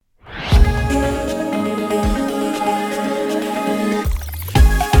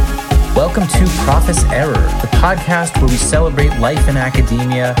Prophet's Error, the podcast where we celebrate life in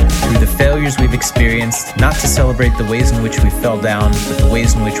academia through the failures we've experienced, not to celebrate the ways in which we fell down, but the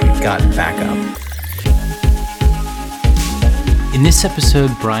ways in which we've gotten back up. In this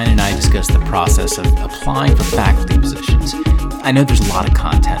episode, Brian and I discuss the process of applying for faculty positions. I know there's a lot of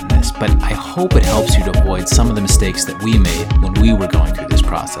content in this, but I hope it helps you to avoid some of the mistakes that we made when we were going through this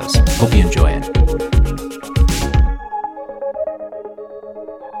process. Hope you enjoy it.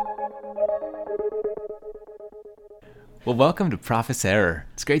 Well, welcome to Prophet's Error.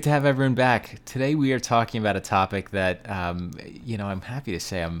 It's great to have everyone back. Today we are talking about a topic that, I'm happy to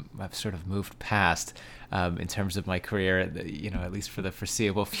say I've sort of moved past in terms of my career, at least for the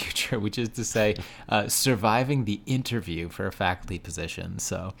foreseeable future, which is to say surviving the interview for a faculty position.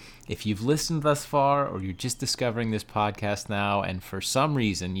 So if you've listened thus far or you're just discovering this podcast now and for some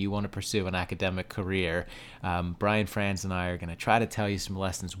reason you want to pursue an academic career, Brian Franz and I are going to try to tell you some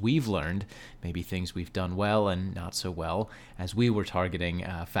lessons we've learned, maybe things we've done well and not so well as we were targeting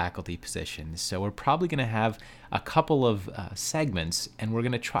faculty positions. So we're probably going to have a couple of segments, and we're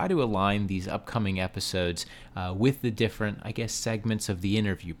going to try to align these upcoming episodes with the different, segments of the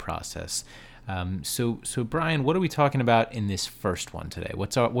interview process. So Brian, what are we talking about in this first one today?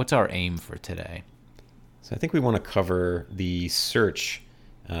 What's our aim for today? So I think we want to cover the search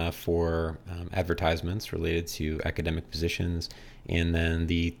for advertisements related to academic positions, and then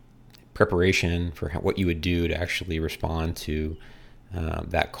the preparation for what you would do to actually respond to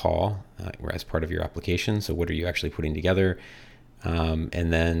that call as part of your application. So what are you actually putting together?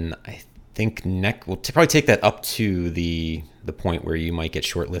 And then I think we'll probably take that up to the point where you might get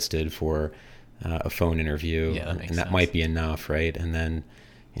shortlisted for a phone interview. Yeah, that makes and that sense. might be enough, right? And then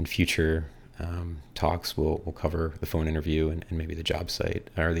in future talks, we'll cover the phone interview and maybe the job site,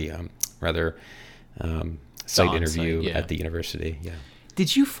 or the site interview at the university. Yeah.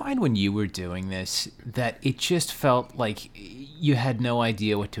 Did you find when you were doing this that it just felt like you had no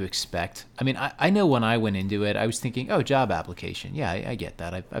idea what to expect? I mean, I know when I went into it, I was thinking, oh, job application. Yeah, I get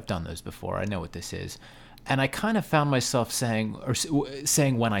that. I've done those before. I know what this is. And I kind of found myself saying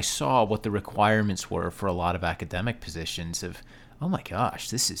when I saw what the requirements were for a lot of academic positions of, oh my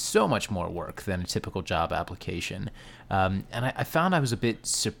gosh, this is so much more work than a typical job application. And I found I was a bit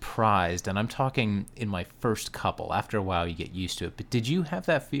surprised, and I'm talking in my first couple. After a while, you get used to it. But did you have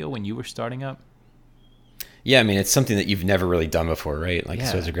that feel when you were starting up? Yeah, I mean, it's something that you've never really done before, right?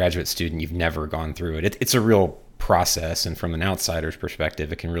 So as a graduate student, you've never gone through it. It's a real process, and from an outsider's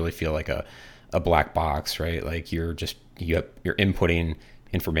perspective, it can really feel like a black box, right? Like you're inputting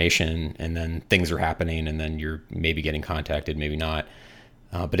information, and then things are happening, and then you're maybe getting contacted, maybe not.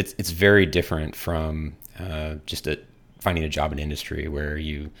 But it's very different from finding a job in industry where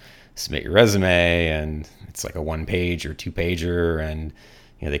you submit your resume and it's like a 1-page or 2-pager, and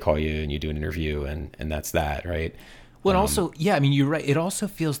they call you and you do an interview, and that's that, right? Well, also, you're right. It also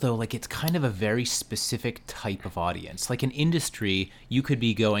feels though like it's kind of a very specific type of audience. Like in industry, you could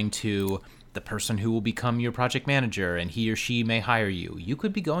be going to the person who will become your project manager, and he or she may hire you. You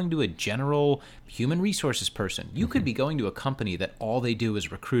could be going to a general human resources person. You could be going to a company that all they do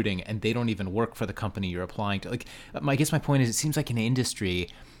is recruiting, and they don't even work for the company you're applying to. I guess my point is, it seems like in industry,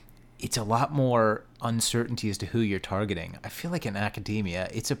 it's a lot more uncertainty as to who you're targeting. I feel like in academia,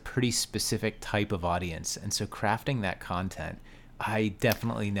 it's a pretty specific type of audience, and so crafting that content, I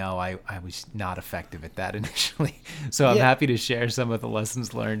definitely know I was not effective at that initially. So I'm happy to share some of the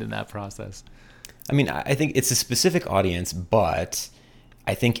lessons learned in that process. I mean, I think it's a specific audience, but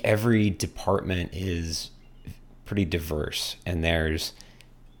I think every department is pretty diverse, and there's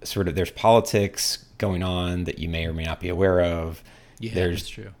politics going on that you may or may not be aware of. Yeah, there's that's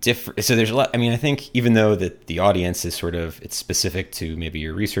true. So there's a lot. I mean, I think even though that the audience is it's specific to maybe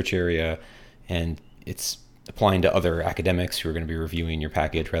your research area, and it's applying to other academics who are going to be reviewing your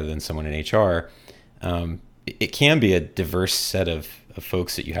package rather than someone in HR, it can be a diverse set of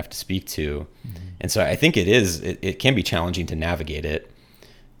folks that you have to speak to. Mm-hmm. And so I think it can be challenging to navigate it,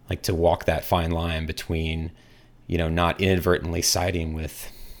 like to walk that fine line between, not inadvertently siding with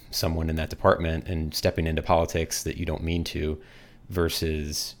someone in that department and stepping into politics that you don't mean to,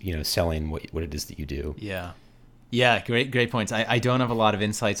 versus, selling what it is that you do. Yeah. Yeah, great points. I don't have a lot of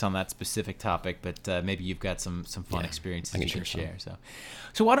insights on that specific topic, but maybe you've got some fun experiences you can share.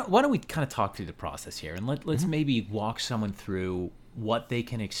 So why don't we kind of talk through the process here, and let's maybe walk someone through what they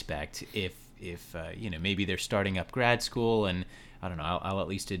can expect if maybe they're starting up grad school. And I don't know, I'll at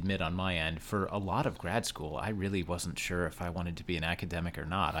least admit on my end, for a lot of grad school, I really wasn't sure if I wanted to be an academic or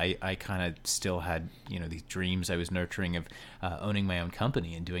not. I kind of still had these dreams I was nurturing of owning my own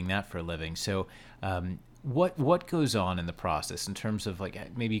company and doing that for a living. So What goes on in the process in terms of,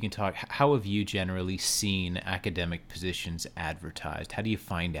 like, maybe you can talk, how have you generally seen academic positions advertised? How do you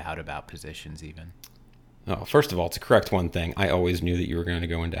find out about positions even? Oh, first of all, to correct one thing, I always knew that you were going to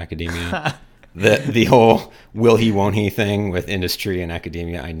go into academia. The whole will he, won't he thing with industry and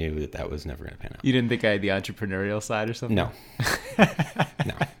academia, I knew that was never going to pan out. You didn't think I had the entrepreneurial side or something? No.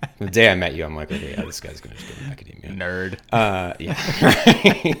 No. The day I met you, I'm like, okay, yeah, this guy's going to just go into academia. Nerd. Yeah.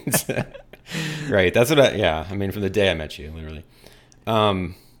 Right. Right. That's what I mean, from the day I met you, literally.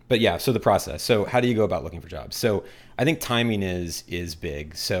 But yeah, so the process. So how do you go about looking for jobs? So I think timing is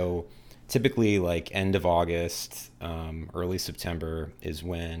big. So typically like end of August, early September is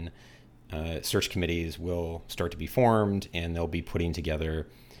when search committees will start to be formed, and they'll be putting together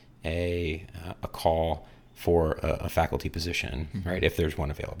a call for a faculty position, right, if there's one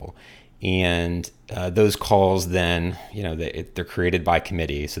available. And those calls then, they're created by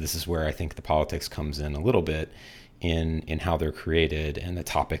committee. So this is where I think the politics comes in a little bit in how they're created and the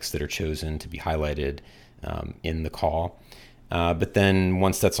topics that are chosen to be highlighted in the call. But then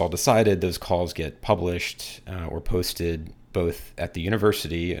once that's all decided, those calls get published or posted both at the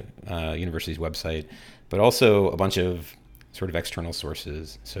university's website, but also a bunch of sort of external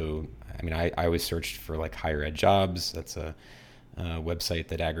sources. So, I mean, I always searched for like higher ed jobs. That's a website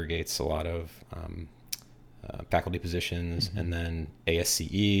that aggregates a lot of faculty positions. Mm-hmm. And then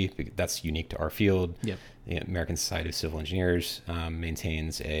ASCE, that's unique to our field. Yep. The American Society of Civil Engineers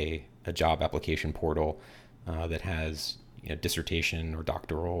maintains a job application portal that has dissertation or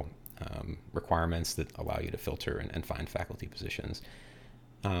doctoral requirements that allow you to filter and find faculty positions.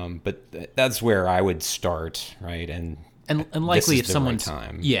 But that's where I would start, right? And likely if someone's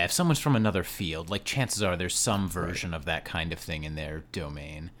if someone's from another field, like chances are there's some version of that kind of thing in their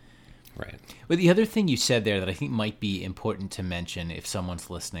domain. Right. But the other thing you said there that I think might be important to mention if someone's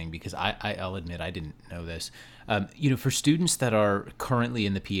listening, because I'll admit I didn't know this, for students that are currently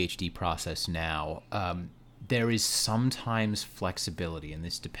in the PhD process now, there is sometimes flexibility, and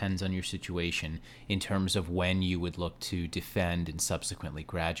this depends on your situation, in terms of when you would look to defend and subsequently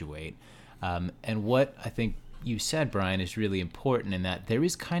graduate. And what I think you said, Brian, is really important in that there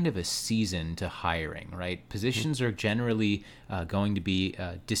is kind of a season to hiring, right? Positions are generally going to be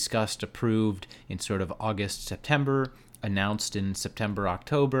discussed, approved in sort of August, September, announced in September,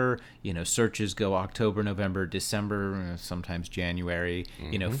 October. Searches go October, November, December, sometimes January.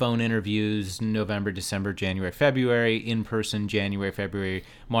 Mm-hmm. Phone interviews November, December, January, February. In person January, February,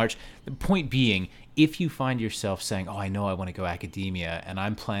 March. The point being, if you find yourself saying, "Oh, I know I want to go academia, and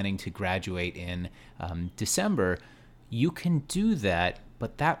I'm planning to graduate in December," you can do that.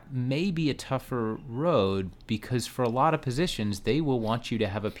 But that may be a tougher road, because for a lot of positions, they will want you to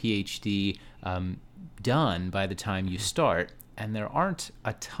have a PhD done by the time you start. And there aren't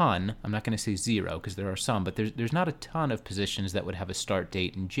a ton, I'm not going to say zero because there are some, but there's not a ton of positions that would have a start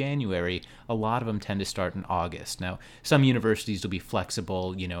date in January. A lot of them tend to start in August. Now, some universities will be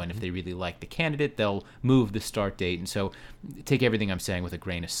flexible, and if they really like the candidate, they'll move the start date. And so take everything I'm saying with a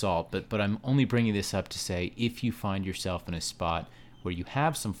grain of salt, but I'm only bringing this up to say, if you find yourself in a spot where you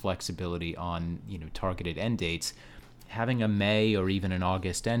have some flexibility on, targeted end dates, having a May or even an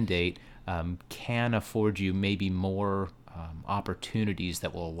August end date can afford you maybe more opportunities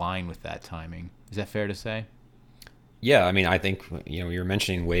that will align with that timing. Is that fair to say? Yeah, I mean, I think, you're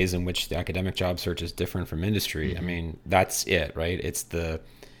mentioning ways in which the academic job search is different from industry. Mm-hmm. I mean, that's it, right? It's the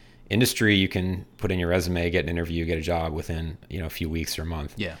industry you can put in your resume, get an interview, get a job within, a few weeks or a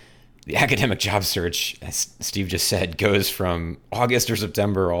month. Yeah. The academic job search, as Steve just said, goes from August or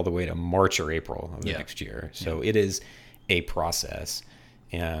September all the way to March or April of the next year. So it is a process.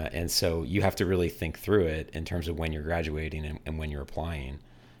 And so you have to really think through it in terms of when you're graduating and when you're applying,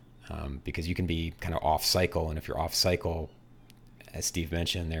 because you can be kind of off cycle. And if you're off cycle, as Steve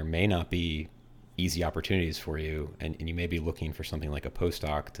mentioned, there may not be easy opportunities for you. And you may be looking for something like a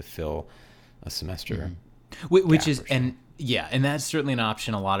postdoc to fill a semester. Mm-hmm. Which is, and that's certainly an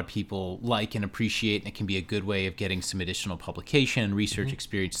option a lot of people like and appreciate, and it can be a good way of getting some additional publication and research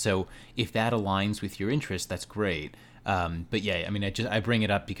experience. So if that aligns with your interest, that's great. But yeah, I mean, I bring it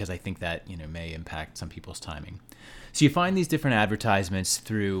up because I think that, may impact some people's timing. So you find these different advertisements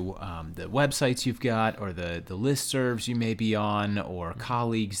through the websites you've got, or the listservs you may be on, or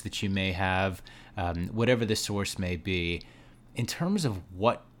colleagues that you may have, whatever the source may be. In terms of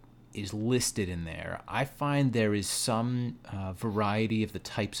what is listed in there, I find there is some variety of the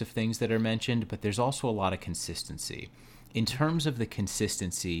types of things that are mentioned, but there's also a lot of consistency. In terms of the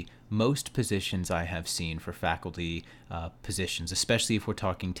consistency, most positions I have seen for faculty positions, especially if we're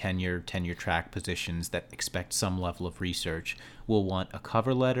talking tenure track positions that expect some level of research, will want a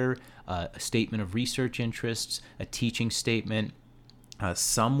cover letter, a statement of research interests, a teaching statement.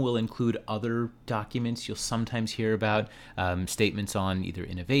 Some will include other documents. You'll sometimes hear about statements on either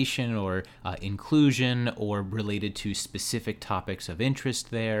innovation or inclusion or related to specific topics of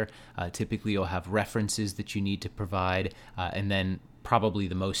interest there. Typically, you'll have references that you need to provide, and then probably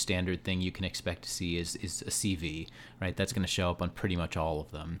the most standard thing you can expect to see is a CV, right? That's going to show up on pretty much all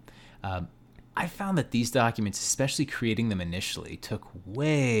of them. I found that these documents, especially creating them initially, took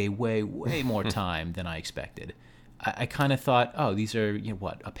way, way, way more time than I expected. I kind of thought, oh, these are,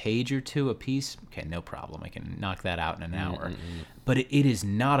 a page or two a piece? Okay, no problem. I can knock that out in an hour. Mm-hmm. But it is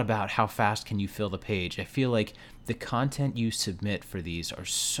not about how fast can you fill the page. I feel like the content you submit for these are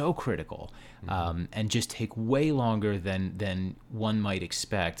so critical, and just take way longer than one might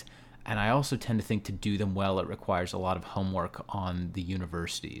expect. And I also tend to think to do them well, it requires a lot of homework on the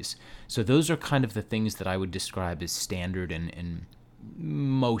universities. So those are kind of the things that I would describe as standard in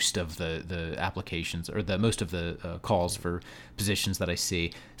most of the applications, or most of the calls for positions that I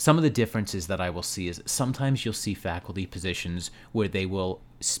see. Some of the differences that I will see is sometimes you'll see faculty positions where they will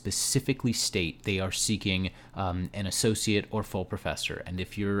specifically state they are seeking an associate or full professor. And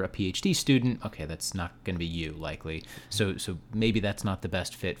if you're a PhD student, okay, that's not going to be you likely. So maybe that's not the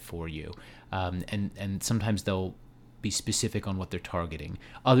best fit for you. And sometimes they'll be specific on what they're targeting.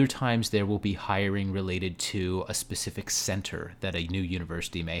 Other times there will be hiring related to a specific center that a new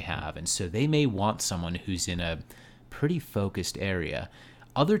university may have, and so they may want someone who's in a pretty focused area.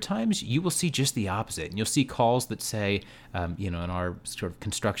 Other times you will see just the opposite, and you'll see calls that say, in our sort of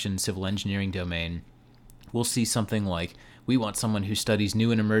construction civil engineering domain, we'll see something like, we want someone who studies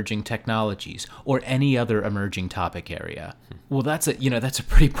new and emerging technologies or any other emerging topic area. Well, that's a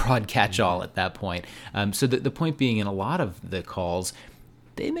pretty broad catch-all at that point. So the point being, in a lot of the calls,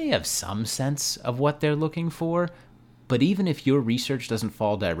 they may have some sense of what they're looking for, but even if your research doesn't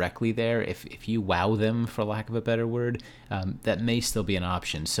fall directly there, if you wow them, for lack of a better word, that may still be an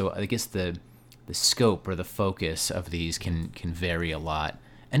option. So I guess the scope or the focus of these can vary a lot.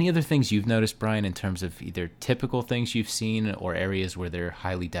 Any other things you've noticed, Brian, in terms of either typical things you've seen or areas where they're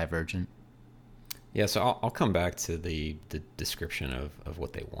highly divergent? Yeah, so I'll come back to the description of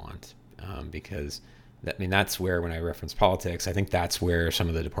what they want, because that's where, when I reference politics, I think that's where some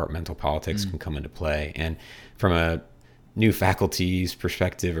of the departmental politics can come into play. And from a new faculty's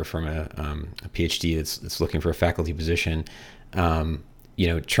perspective, or from a PhD that's looking for a faculty position,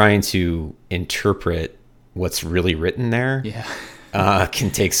 trying to interpret what's really written there. Yeah.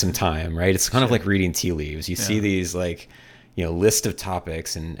 Can take some time, right? It's kind of like reading tea leaves. You see these list of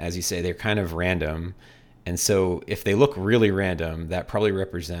topics, and as you say, they're kind of random. And so if they look really random, that probably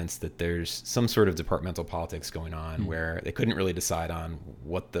represents that there's some sort of departmental politics going on where they couldn't really decide on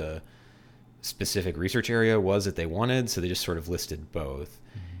what the specific research area was that they wanted. So they just sort of listed both.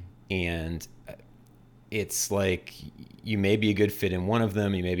 And it's like, you may be a good fit in one of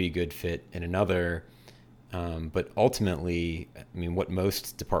them, you may be a good fit in another. But ultimately, what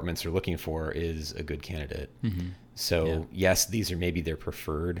most departments are looking for is a good candidate. Mm-hmm. So yes, these are maybe their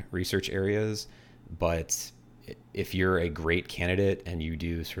preferred research areas, but if you're a great candidate and you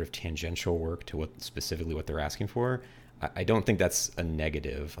do sort of tangential work to specifically what they're asking for, I don't think that's a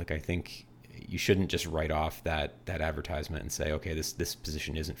negative. I think you shouldn't just write off that advertisement and say, okay, this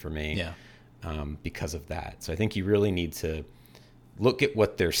position isn't for me, because of that. So I think you really need to look at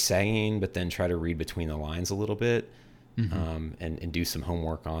what they're saying, but then try to read between the lines a little bit, and do some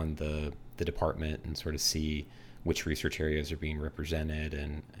homework on the department and sort of see which research areas are being represented,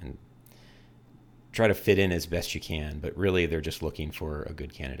 and try to fit in as best you can. But really, they're just looking for a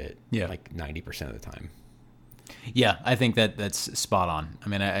good candidate, 90% of the time. Yeah, I think that's spot on.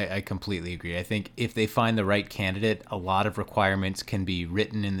 I completely agree. I think if they find the right candidate, a lot of requirements can be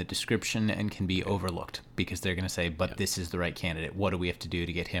written in the description and can be overlooked, because they're going to say, but this is the right candidate. What do we have to do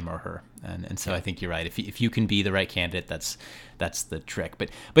to get him or her? And so I think you're right. If you can be the right candidate, that's the trick.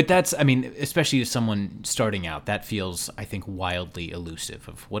 But that's, especially as someone starting out, that feels, I think, wildly elusive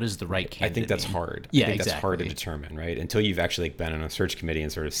of what is the right candidate. I think that's hard. Yeah, I think exactly. That's hard to determine, right? Until you've actually been on a search committee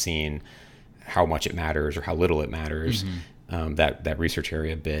and sort of seen how much it matters or how little it matters, that research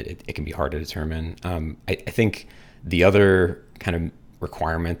area bit, it can be hard to determine. I think the other kind of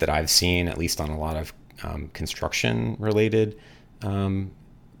requirement that I've seen, at least on a lot of construction related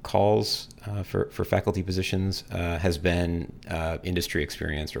calls for faculty positions, has been industry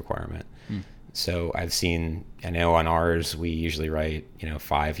experience requirement. So I know on ours, we usually write,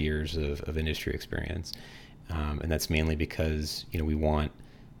 5 years of industry experience. and that's mainly because we want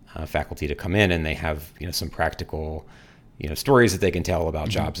faculty to come in and they have some practical stories that they can tell about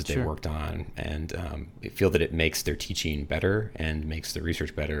jobs that they've worked on, and feel that it makes their teaching better and makes the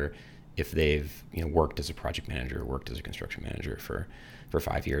research better if they've worked as a project manager or worked as a construction manager for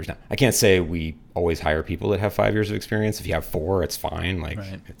 5 years. Now, I can't say we always hire people that have 5 years of experience. If you have 4, it's fine.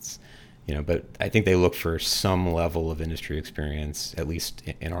 It's but I think they look for some level of industry experience, at least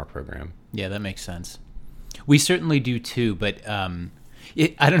in our program. Yeah, that makes sense. We certainly do too, but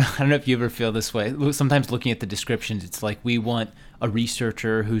I don't know if you ever feel this way. Sometimes looking at the descriptions, it's like we want a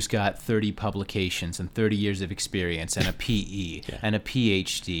researcher who's got 30 publications and 30 years of experience and a PE and a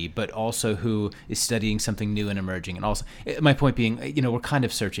PhD, but also who is studying something new and emerging. And also, my point being, we're kind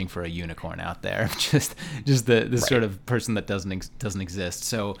of searching for a unicorn out there, just the sort of person that doesn't exist.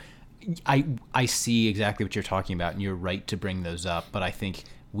 So I see exactly what you're talking about, and you're right to bring those up, but I think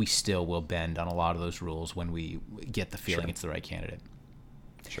we still will bend on a lot of those rules when we get the feeling it's the right candidate.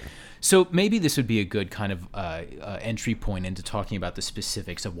 Sure. So maybe this would be a good kind of entry point into talking about the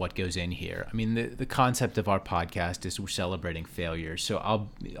specifics of what goes in here. I mean, the concept of our podcast is we're celebrating failure. So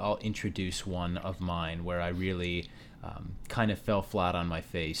I'll introduce one of mine where I really kind of fell flat on my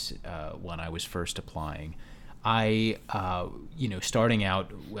face when I was first applying. I, starting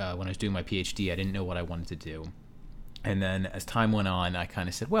out when I was doing my PhD, I didn't know what I wanted to do. And then as time went on, I kind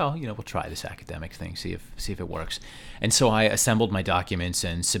of said, well, we'll try this academic thing, see if it works. And so I assembled my documents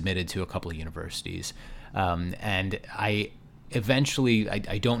and submitted to a couple of universities. And I eventually,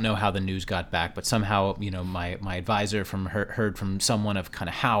 I don't know how the news got back, but somehow, my advisor heard from someone of kind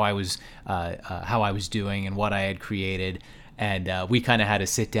of how I was doing and what I had created. And we kind of had a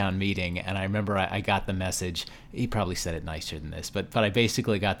sit-down meeting, and I remember I got the message. He probably said it nicer than this, but I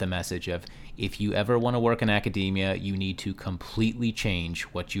basically got the message of, if you ever want to work in academia, you need to completely change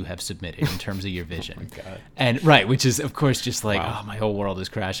what you have submitted in terms of your vision. Oh my God. And right, which is of course just like, wow. Oh, my whole world is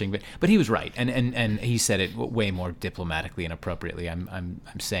crashing. But he was right, and he said it way more diplomatically and appropriately. I'm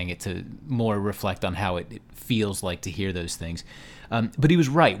saying it to more reflect on how it feels like to hear those things. But he was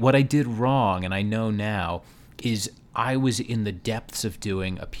right. What I did wrong, and I know now, is I was in the depths of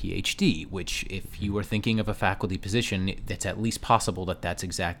doing a PhD, which if you are thinking of a faculty position, it's at least possible that that's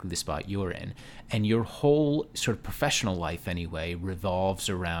exactly the spot you're in. And your whole sort of professional life anyway revolves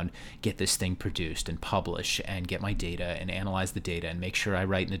around get this thing produced and publish and get my data and analyze the data and make sure I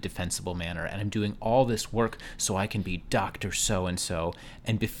write in a defensible manner. And I'm doing all this work so I can be Dr. So-and-so.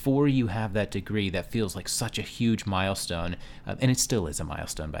 And before you have that degree, that feels like such a huge milestone. And it still is a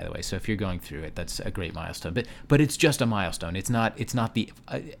milestone, by the way. So if you're going through it, that's a great milestone. But it's just a milestone. It's not the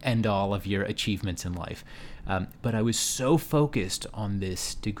end all of your achievements in life. But I was so focused on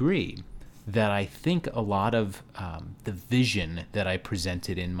this degree that I think a lot of the vision that I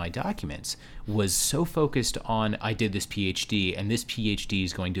presented in my documents was so focused on, I did this PhD, and this PhD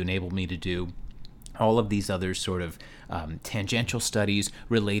is going to enable me to do all of these other sort of tangential studies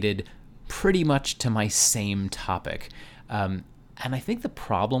related pretty much to my same topic. And I think the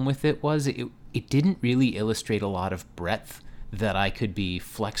problem with it was it didn't really illustrate a lot of breadth, that I could be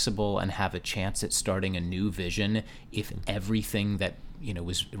flexible and have a chance at starting a new vision if everything that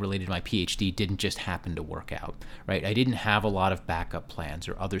was related to my PhD didn't just happen to work out, right? I didn't have a lot of backup plans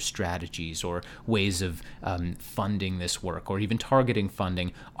or other strategies or ways of funding this work or even targeting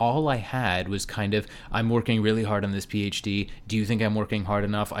funding. All I had was kind of, I'm working really hard on this PhD. Do you think I'm working hard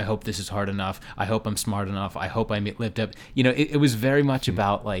enough? I hope this is hard enough. I hope I'm smart enough. I hope I lived up. It was very much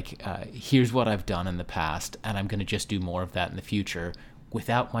about like, here's what I've done in the past, and I'm going to just do more of that in the future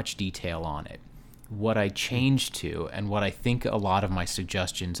without much detail on it. What I changed to, and what I think a lot of my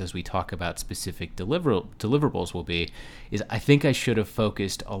suggestions as we talk about specific deliverables will be, is I think I should have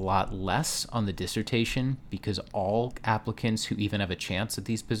focused a lot less on the dissertation, because all applicants who even have a chance at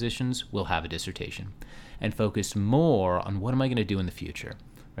these positions will have a dissertation, and focused more on what am I going to do in the future.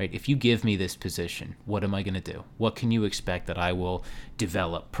 Right? If you give me this position, what am I going to do? What can you expect that I will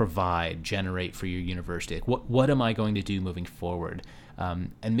develop, provide, generate for your university? Like what am I going to do moving forward?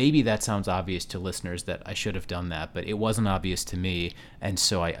 And maybe that sounds obvious to listeners that I should have done that, but it wasn't obvious to me. And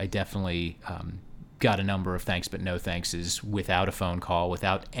so I definitely got a number of thanks but no thankses without a phone call,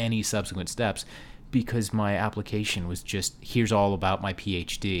 without any subsequent steps, because my application was just, here's all about my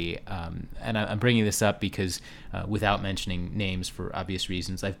PhD. And I'm bringing this up because without mentioning names for obvious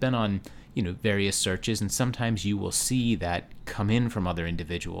reasons, I've been on various searches, and sometimes you will see that come in from other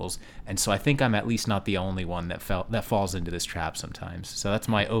individuals. And so I think I'm at least not the only one that falls into this trap sometimes. So that's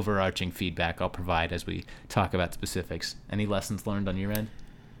my overarching feedback I'll provide as we talk about specifics. Any lessons learned on your end?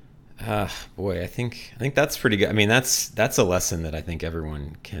 Boy, I think that's pretty good. I mean, that's a lesson that I think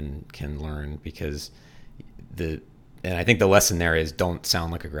everyone can learn, because the and I think the lesson there is don't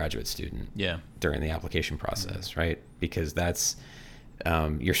sound like a graduate student Yeah. during the application process, right? Because that's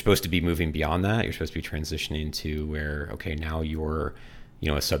you're supposed to be moving beyond that. You're supposed to be transitioning to where, okay, now you're,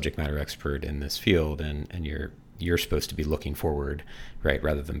 a subject matter expert in this field, and you're supposed to be looking forward, right,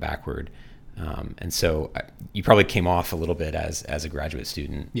 rather than backward. And so you probably came off a little bit as a graduate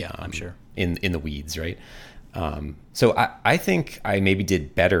student. Yeah, I'm sure. In the weeds, right? So I think I maybe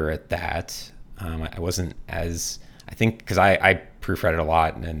did better at that. I wasn't as, I think, because I proofread it a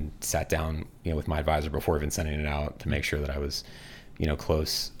lot and then sat down, with my advisor before even sending it out to make sure that I was,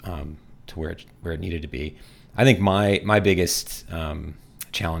 close to where it needed to be. I think my biggest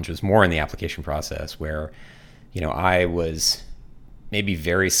challenge was more in the application process, where, I was maybe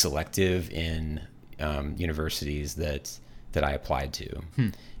very selective in universities that I applied to,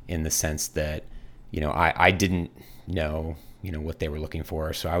 in the sense that, I didn't know, what they were looking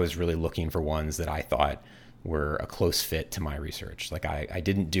for. So I was really looking for ones that I thought were a close fit to my research. Like I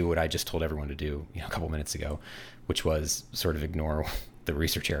didn't do what I just told everyone to do, a couple minutes ago, which was sort of ignore the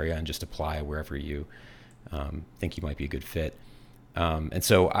research area and just apply wherever you think you might be a good fit. And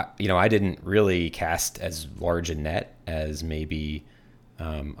so, I didn't really cast as large a net as maybe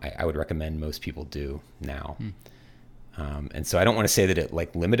I would recommend most people do now. And so I don't want to say that it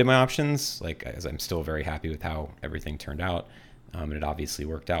limited my options, as I'm still very happy with how everything turned out. And it obviously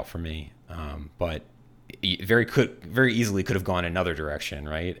worked out for me. But it very easily could have gone another direction,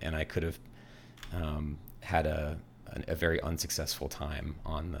 right? And I could have had a very unsuccessful time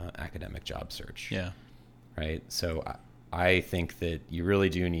on the academic job search. Yeah. Right. So I think that you really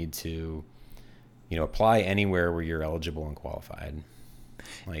do need to, apply anywhere where you're eligible and qualified.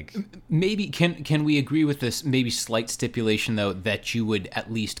 Maybe can we agree with this maybe slight stipulation, though, that you would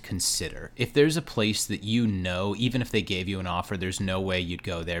at least consider if there's a place that even if they gave you an offer, there's no way you'd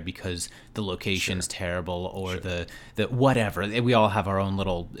go there because the location's terrible or the whatever. We all have our own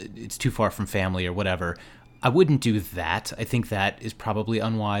little, it's too far from family or whatever. I wouldn't do that. I think that is probably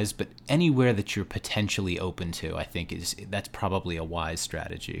unwise, but anywhere that you're potentially open to, I think that's probably a wise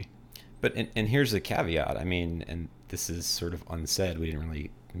strategy. But and here's the caveat. I mean, and this is sort of unsaid. We didn't really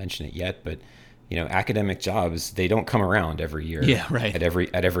mention it yet, but academic jobs, they don't come around every year. Yeah, right. At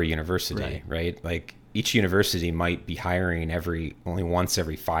every university, right? Like each university might be hiring only once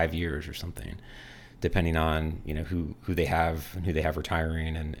every 5 years or something, depending on who they have and who they have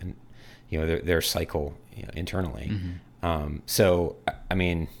retiring and their cycle internally. Mm-hmm. So I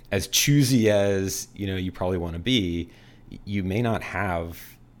mean, as choosy as you probably want to be, you may not have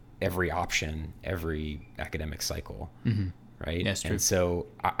every option every academic cycle. Mm-hmm. Right. That's true. And so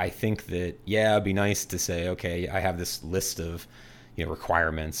I think that, it'd be nice to say, okay, I have this list of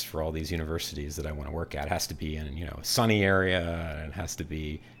requirements for all these universities that I want to work at. It has to be in a sunny area, and it has to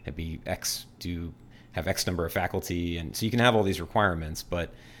be have X number of faculty, and so you can have all these requirements,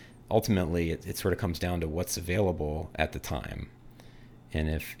 but ultimately it sort of comes down to what's available at the time. And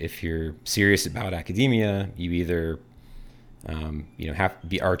if you're serious about academia, you either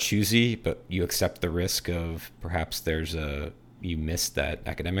are choosy, but you accept the risk of perhaps you miss that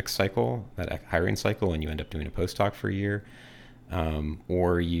academic cycle, that hiring cycle, and you end up doing a postdoc for a year,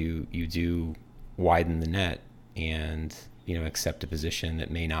 or you do widen the net and accept a position that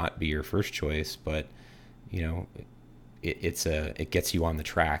may not be your first choice, but it gets you on the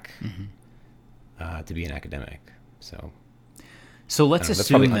track to be an academic. So let's that's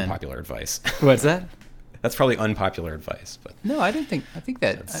assume probably unpopular advice. What's that? That's probably unpopular advice, but no, I think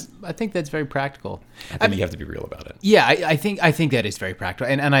that's very practical. I think you have to be real about it. Yeah, I think that is very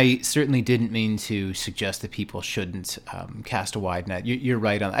practical, and I certainly didn't mean to suggest that people shouldn't cast a wide net. You're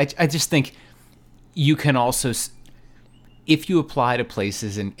right on. I just think you can also, if you apply to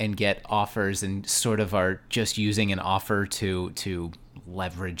places and get offers and sort of are just using an offer to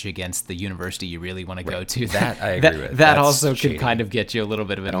leverage against the university you really want to go to, that I agree with. That also could kind of get you a little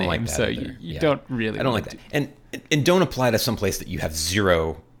bit of a name. Like that so either. you don't really. I don't like that. And don't apply to some place that you have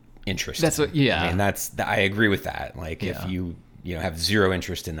zero interest. That's in. what. Yeah. I mean, I agree with that. If you have zero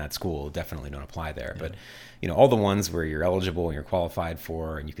interest in that school, definitely don't apply there. Yeah. But all the ones where you're eligible and you're qualified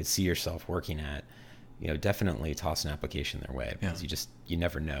for and you could see yourself working at, definitely toss an application their way, because you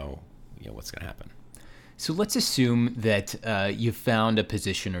never know what's going to happen. So let's assume that you've found a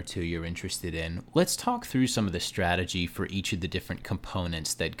position or two you're interested in. Let's talk through some of the strategy for each of the different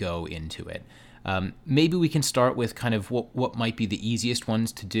components that go into it. Maybe we can start with kind of what might be the easiest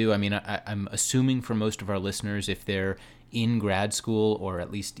ones to do. I mean, I'm assuming for most of our listeners, if they're in grad school, or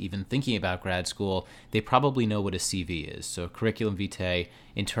at least even thinking about grad school, they probably know what a CV is. So curriculum vitae,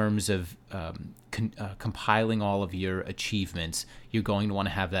 in terms of compiling all of your achievements, you're going to want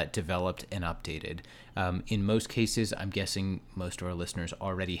to have that developed and updated. In most cases, I'm guessing most of our listeners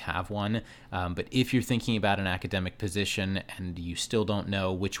already have one, but if you're thinking about an academic position and you still don't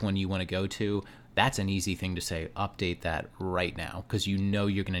know which one you want to go to, that's an easy thing to say, update that right now, because you know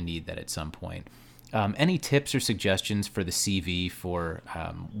you're going to need that at some point. Any tips or suggestions for the CV for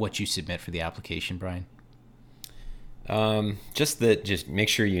what you submit for the application, Brian? Just make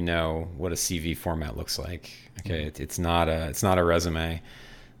sure you know what a CV format looks like. Okay, it's not a resume.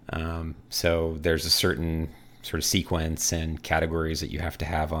 So there's a certain sort of sequence and categories that you have to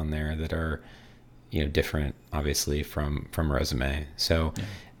have on there that are, different, obviously, from a resume. So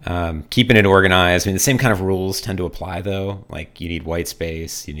keeping it organized. I mean, the same kind of rules tend to apply, though. Like, you need white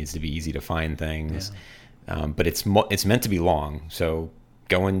space. It needs to be easy to find things. Yeah. But it's meant to be long. So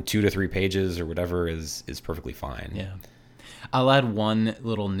going 2 to 3 pages or whatever is perfectly fine. Yeah. I'll add one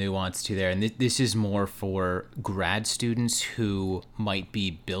little nuance to there, and this is more for grad students who might be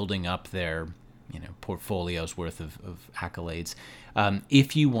building up their portfolios worth of accolades.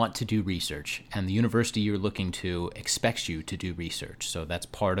 If you want to do research and the university you're looking to expects you to do research, so that's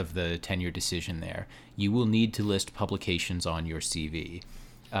part of the tenure decision there, you will need to list publications on your CV.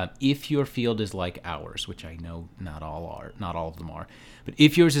 If your field is like ours, which I know not all of them are, but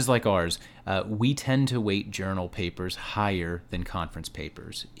if yours is like ours, we tend to weight journal papers higher than conference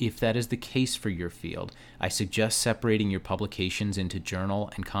papers. If that is the case for your field, I suggest separating your publications into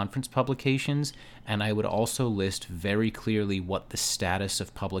journal and conference publications, and I would also list very clearly what the status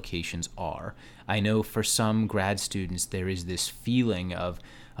of publications are. I know for some grad students there is this feeling of,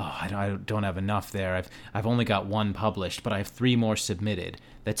 I don't have enough there. I've only got 1 published, but I have 3 more submitted.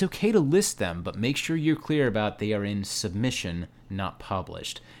 That's okay to list them, but make sure you're clear about they are in submission, not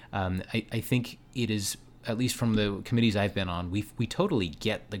published. I think it is, at least from the committees I've been on, we totally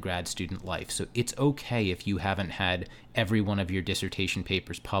get the grad student life. So it's okay if you haven't had every one of your dissertation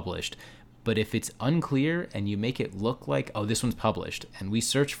papers published. But if it's unclear and you make it look like, oh, this one's published, and we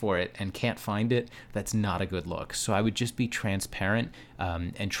search for it and can't find it, that's not a good look. So I would just be transparent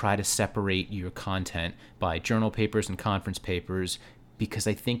and try to separate your content by journal papers and conference papers, because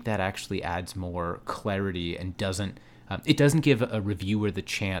I think that actually adds more clarity and doesn't give a reviewer the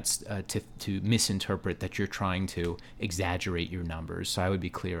chance to misinterpret that you're trying to exaggerate your numbers. So I would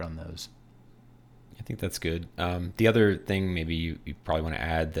be clear on those. I think that's good. The other thing maybe you probably want to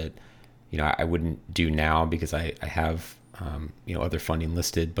add that I wouldn't do now because I have, other funding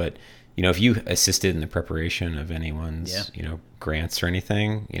listed, but, if you assisted in the preparation of anyone's, grants or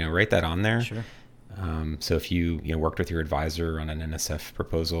anything, write that on there. Sure. So if you, worked with your advisor on an NSF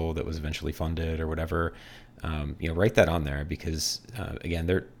proposal that was eventually funded or whatever, write that on there because, again,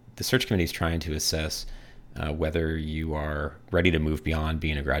 the search committee is trying to assess whether you are ready to move beyond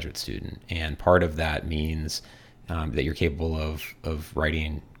being a graduate student. And part of that means that you're capable of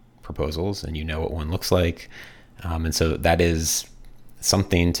writing proposals and what one looks like, and so that is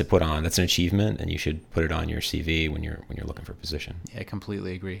something to put on. That's an achievement, and you should put it on your CV when you're looking for a position. Yeah, I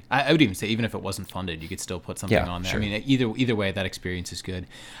completely agree. I would even say even if it wasn't funded, you could still put something on there. Sure. I mean, either way, that experience is good.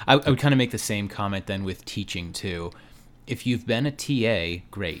 I would kind of make the same comment then with teaching too. If you've been a TA,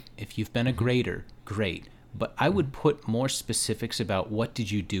 great. If you've been a grader, great. But I would put more specifics about what did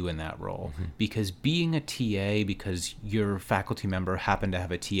you do in that role, because being a TA, because your faculty member happened to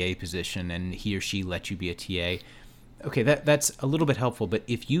have a TA position and he or she let you be a TA, okay, that's a little bit helpful. But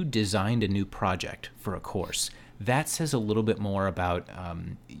if you designed a new project for a course, that says a little bit more about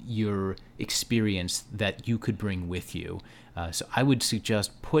your experience that you could bring with you. So I would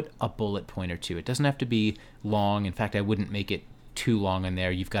suggest put a bullet point or two. It doesn't have to be long. In fact, I wouldn't make it too long in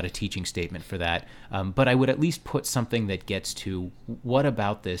there. You've got a teaching statement for that. But I would at least put something that gets to what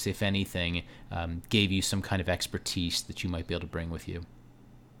about this, if anything, gave you some kind of expertise that you might be able to bring with you.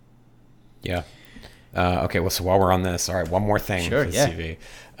 Yeah. Okay. Well, so while we're on this, all right, one more thing for the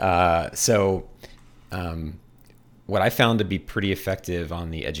CV. So what I found to be pretty effective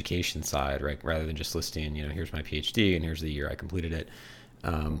on the education side, right, rather than just listing, here's my PhD and here's the year I completed it,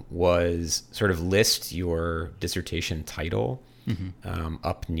 was sort of list your dissertation title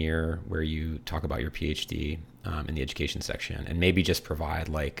up near where you talk about your PhD in the education section, and maybe just provide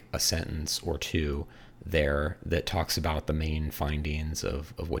like a sentence or two there that talks about the main findings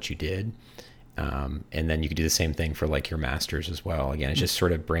of what you did. And then you could do the same thing for like your master's as well. Again, it just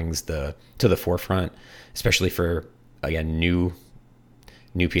sort of brings to the forefront, especially for, again, new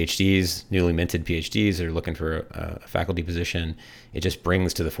new PhDs, newly minted PhDs that are looking for a faculty position, it just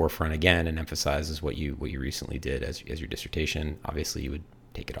brings to the forefront again and emphasizes what you recently did as your dissertation. Obviously, you would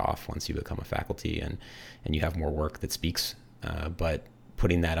take it off once you become a faculty and you have more work that speaks. But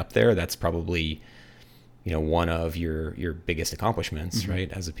putting that up there, that's probably one of your biggest accomplishments, mm-hmm.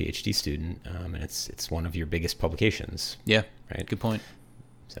 right, as a PhD student, and it's one of your biggest publications. Yeah, right. Good point.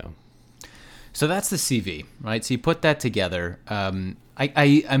 So that's the CV, right? So you put that together.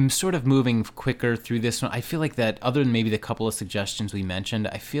 I'm sort of moving quicker through this one. I feel like that, other than maybe the couple of suggestions we mentioned,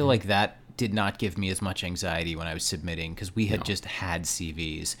 I feel like that did not give me as much anxiety when I was submitting because we had just had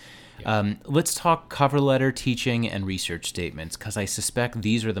CVs. Yeah. Let's talk cover letter, teaching, and research statements because I suspect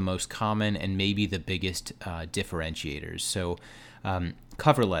these are the most common and maybe the biggest differentiators. So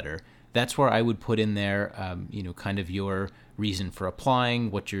cover letter, that's where I would put in there, kind of your reason for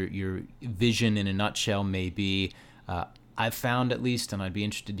applying, what your vision in a nutshell may be. I've found, at least, and I'd be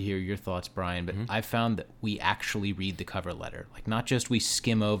interested to hear your thoughts, Brian, but I've found that we actually read the cover letter. Like, not just we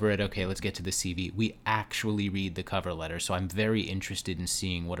skim over it, okay, let's get to the CV. We actually read the cover letter. So I'm very interested in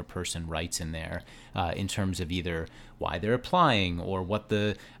seeing what a person writes in there in terms of either why they're applying or what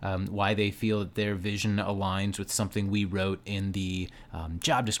why they feel that their vision aligns with something we wrote in the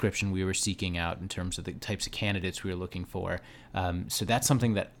job description we were seeking out in terms of the types of candidates we were looking for. So that's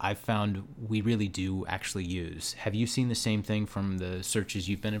something that I've found we really do actually use. Have you seen the same thing from the searches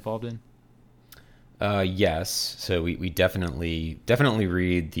you've been involved in? Yes. So we definitely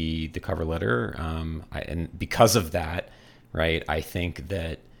read the cover letter. And because of that, right, I think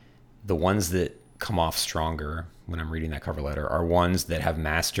that the ones that come off stronger when I'm reading that cover letter are ones that have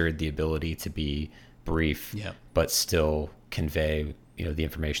mastered the ability to be brief, but still convey, the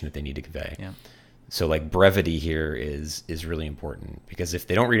information that they need to convey. Yeah. So like brevity here is really important because if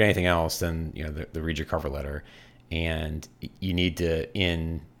they don't read anything else, then they read your cover letter, and you need to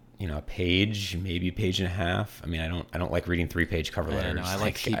a page, maybe a page and a half. I mean, I don't like reading 3-page cover letters. I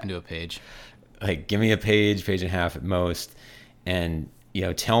like keeping to a page. Like give me a page and a half at most, and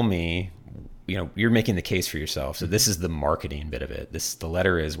tell me. You're making the case for yourself. So this is the marketing bit of it. The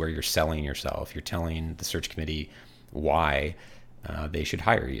letter is where you're selling yourself. You're telling the search committee why they should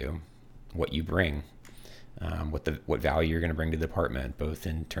hire you, what you bring, what value you're going to bring to the department, both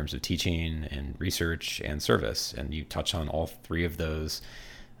in terms of teaching and research and service. And you touch on all three of those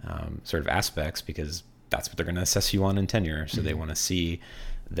sort of aspects because that's what they're going to assess you on in tenure. So they want to see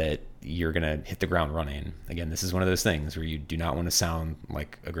that you're going to hit the ground running. Again, this is one of those things where you do not want to sound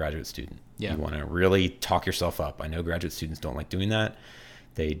like a graduate student. Yeah. You want to really talk yourself up. I know graduate students don't like doing that.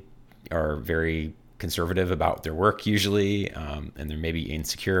 They are very conservative about their work usually, and they're maybe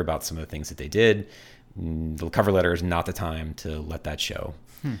insecure about some of the things that they did. The cover letter is not the time to let that show.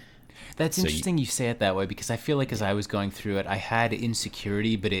 That's interesting you say it that way because I feel like as I was going through it, I had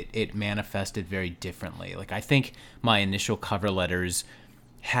insecurity, but it manifested very differently. Like I think my initial cover letters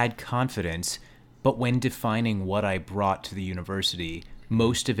had confidence, but when defining what I brought to the university,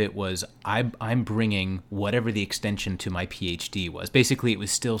 most of it was I'm bringing whatever the extension to my PhD was. Basically, it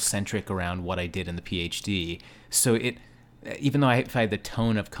was still centric around what I did in the PhD. So even though I had the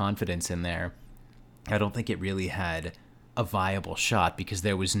tone of confidence in there, I don't think it really had a viable shot because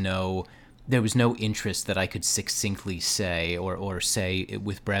there was no interest that I could succinctly say or say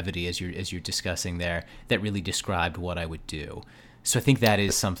with brevity as you're discussing there that really described what I would do. So I think that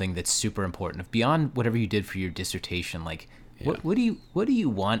is something that's super important. Beyond whatever you did for your dissertation, like what do you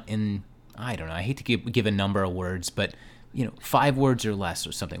want in, I don't know, I hate to give a number of words, but 5 words or less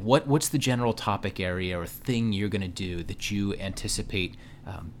or something. What's the general topic area or thing you're going to do that you anticipate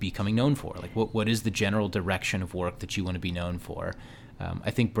becoming known for? Like what is the general direction of work that you want to be known for?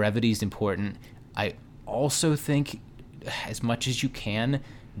 I think brevity is important. I also think as much as you can,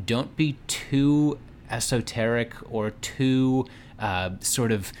 don't be too esoteric or too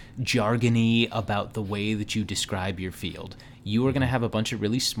sort of jargony about the way that you describe your field. You are going to have a bunch of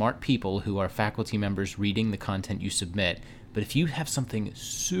really smart people who are faculty members reading the content you submit, but if you have something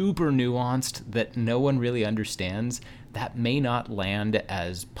super nuanced that no one really understands, that may not land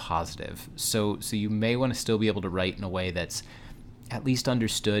as positive. So you may want to still be able to write in a way that's at least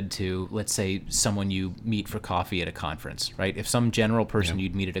understood to, let's say, someone you meet for coffee at a conference, right? If some general person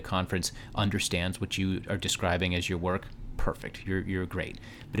you'd meet at a conference understands what you are describing as your work, perfect, you're great.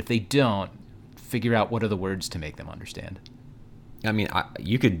 But if they don't, figure out what are the words to make them understand. I mean, I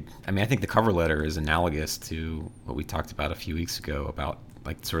think the cover letter is analogous to what we talked about a few weeks ago about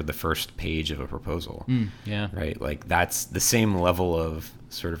like sort of the first page of a proposal. Right? Like that's the same level of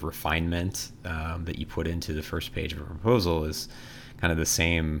sort of refinement that you put into the first page of a proposal is kind of the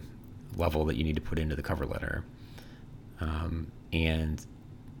same level that you need to put into the cover letter. And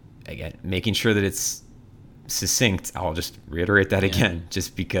again, making sure that it's succinct. I'll just reiterate that again,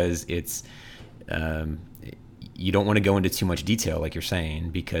 just because it's you don't want to go into too much detail, like you're saying,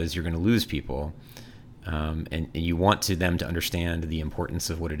 because you're going to lose people, and you want them to understand the importance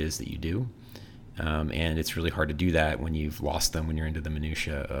of what it is that you do. And it's really hard to do that when you've lost them, when you're into the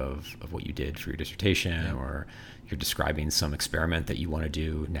minutia of what you did for your dissertation, or you're describing some experiment that you want to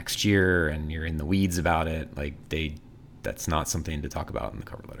do next year and you're in the weeds about it. Like that's not something to talk about in the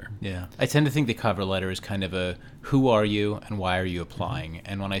cover letter. Yeah. I tend to think the cover letter is kind of a who are you and why are you applying? Mm-hmm.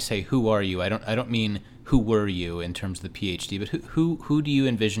 And when I say who are you, I don't mean who were you in terms of the PhD, but who do you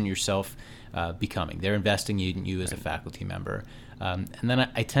envision yourself becoming? They're investing in you as a faculty member. And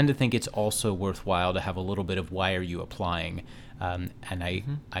then I tend to think it's also worthwhile to have a little bit of why are you applying. And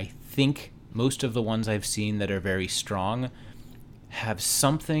I think most of the ones I've seen that are very strong have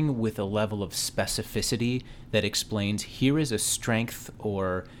something with a level of specificity that explains here is a strength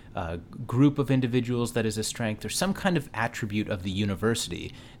or a group of individuals that is a strength, or some kind of attribute of the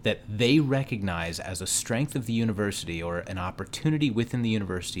university that they recognize as a strength of the university or an opportunity within the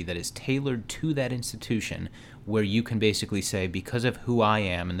university that is tailored to that institution, where you can basically say, because of who I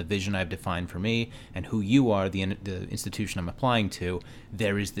am and the vision I've defined for me and who you are, the institution I'm applying to,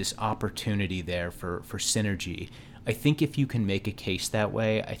 there is this opportunity there for synergy. I think if you can make a case that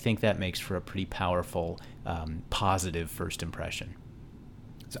way, I think that makes for a pretty powerful, positive first impression.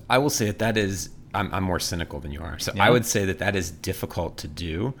 So I will say that is, I'm more cynical than you are. So I would say that is difficult to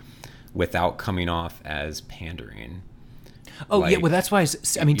do without coming off as pandering. Oh, yeah, well, that's why,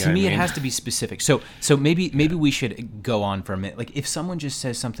 to me, it has to be specific. So maybe we should go on for a minute. Like, if someone just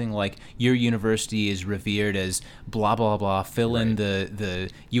says something like, your university is revered as blah, blah, blah, fill in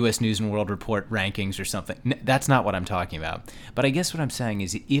the U.S. News and World Report rankings or something, that's not what I'm talking about. But I guess what I'm saying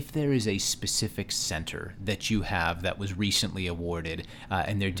is, if there is a specific center that you have that was recently awarded,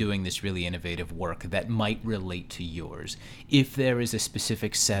 and they're doing this really innovative work that might relate to yours, if there is a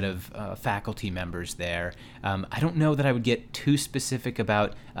specific set of faculty members there, I don't know that I would get too specific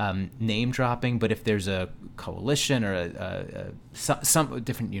about name dropping, but if there's a coalition or some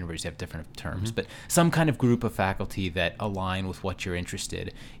different universities have different terms, but some kind of group of faculty that align with what you're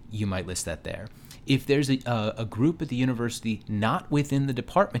interested, you might list that there. If there's a group at the university not within the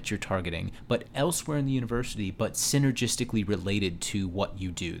department you're targeting, but elsewhere in the university, but synergistically related to what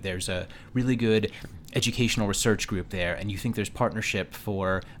you do, there's a really good educational research group there, and you think there's partnership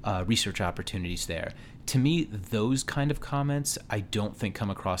for research opportunities there. To me, those kind of comments I don't think come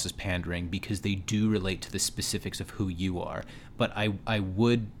across as pandering, because they do relate to the specifics of who you are. But I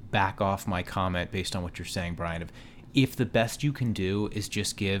would back off my comment based on what you're saying, Brian, of if the best you can do is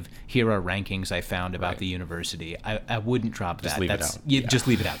just give, here are rankings I found about the university, I wouldn't drop just that. Leave it out. Just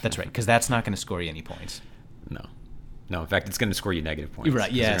leave it out. That's right, because that's not going to score you any points. No, in fact, it's going to score you negative points.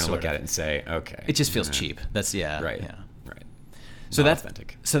 Right, yeah. You're going to look at it and say, okay. It just feels cheap. That's, Right. Yeah. So that's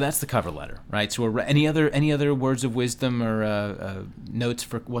authentic. So that's the cover letter, right? So any other words of wisdom or notes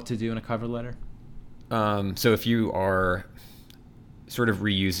for what to do in a cover letter? So if you are sort of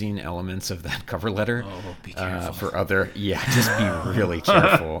reusing elements of that cover letter be careful. for other, just be really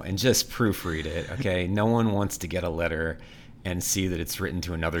careful and just proofread it. Okay, no one wants to get a letter and see that it's written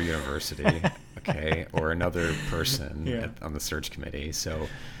to another university, okay, or another person on the search committee. So,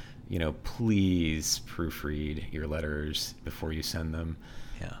 please proofread your letters before you send them.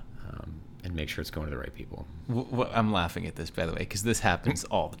 And make sure it's going to the right people. I'm laughing at this, by the way, because this happens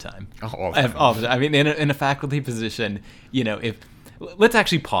all the time. All the time. I mean, in a faculty position, let's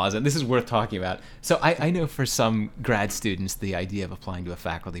actually pause, and this is worth talking about. So I know for some grad students, the idea of applying to a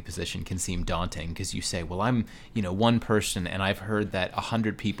faculty position can seem daunting, because you say, well, I'm one person, and I've heard that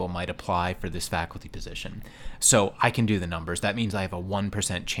 100 people might apply for this faculty position. So I can do the numbers. That means I have a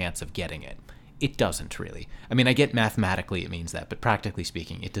 1% chance of getting it. It doesn't really. I mean, I get mathematically it means that, but practically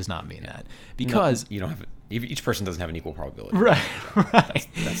speaking, it does not mean that. Because you don't have each person doesn't have an equal probability. Right. That's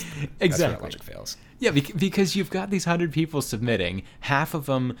Exactly. That's where that logic fails. Yeah, because you've got these 100 people submitting. Half of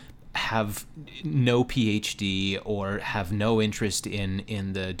them have no PhD or have no interest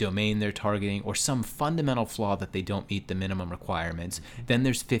in the domain they're targeting, or some fundamental flaw that they don't meet the minimum requirements. Then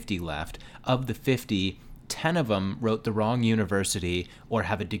there's 50 left. Of the 50, 10 of them wrote the wrong university or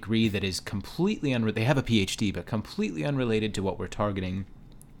have a degree that is completely they have a PhD, but completely unrelated to what we're targeting.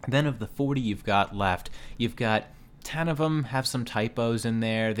 Then of the 40 you've got left, you've got 10 of them have some typos in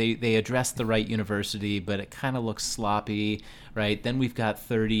there. They address the right university, but it kind of looks sloppy, right? Then we've got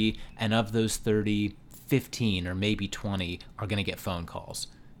 30, and of those 30, 15 or maybe 20 are going to get phone calls.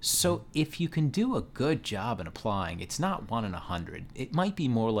 So if you can do a good job in applying, it's not 1 in 100. It might be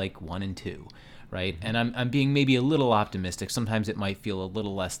more like 1 in 2. right? And I'm being maybe a little optimistic. Sometimes it might feel a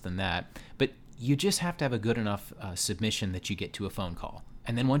little less than that, but you just have to have a good enough submission that you get to a phone call.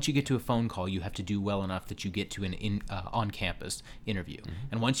 And then once you get to a phone call, you have to do well enough that you get to an on-campus interview.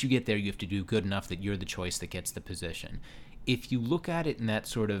 And once you get there, you have to do good enough that you're the choice that gets the position. If you look at it in that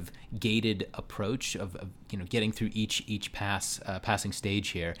sort of gated approach of getting through each passing stage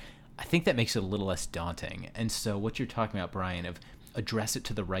here, I think that makes it a little less daunting. And so what you're talking about, Brian, of address it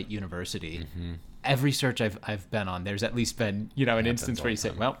to the right university. Every search I've been on, there's at least been an instance where you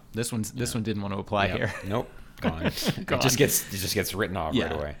say, well, this one didn't want to apply here. Nope. Gone. It just gets written off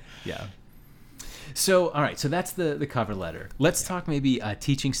right away. Yeah. So, all right. So that's the cover letter. Let's talk maybe a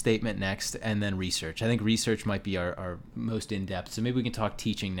teaching statement next, and then research. I think research might be our most in depth. So maybe we can talk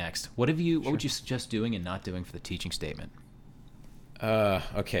teaching next. What would you suggest doing and not doing for the teaching statement?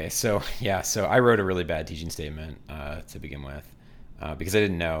 Okay. So I wrote a really bad teaching statement to begin with because I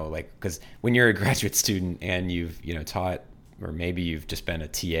didn't know, because when you're a graduate student and you've taught, or maybe you've just been a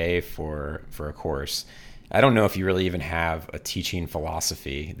TA for a course, I don't know if you really even have a teaching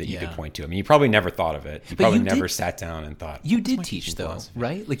philosophy that you could point to. I mean, you probably never thought of it. You probably never sat down and thought. You did teach though,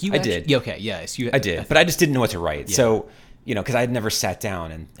 right? I did. Okay, yes. I did, but I just didn't know what to write. Yeah. So, because I had never sat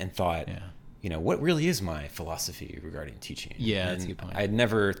down and thought, what really is my philosophy regarding teaching? Yeah, that's a good point. I had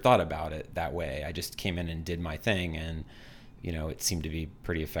never thought about it that way. I just came in and did my thing, and, it seemed to be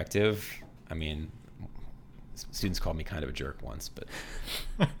pretty effective. I mean, students called me kind of a jerk once, but...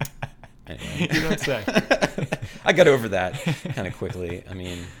 Anyway. You don't say. I got over that kind of quickly. I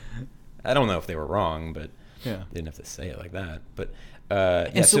mean, I don't know if they were wrong, but they didn't have to say it like that. But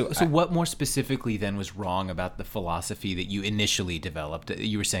so what more specifically then was wrong about the philosophy that you initially developed?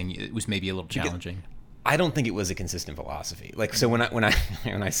 You were saying it was maybe a little challenging. I don't think it was a consistent philosophy. So when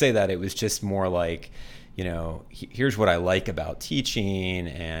I say that, it was just more like, here's what I like about teaching,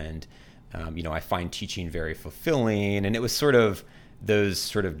 and I find teaching very fulfilling, and it was sort of those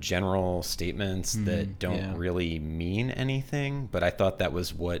sort of general statements that don't really mean anything, but I thought that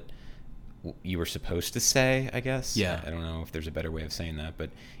was what you were supposed to say, I guess. Yeah. I don't know if there's a better way of saying that, but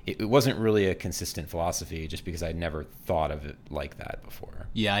it wasn't really a consistent philosophy just because I'd never thought of it like that before.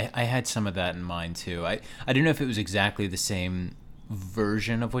 Yeah, I had some of that in mind too. I don't know if it was exactly the same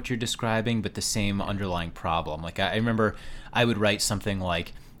version of what you're describing, but the same underlying problem. Like I remember I would write something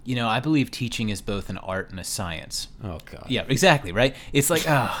like, I believe teaching is both an art and a science. Oh, God. Yeah, exactly, right? It's like,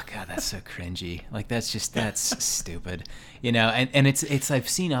 oh, God, that's so cringy. Like, that's stupid. And it's I've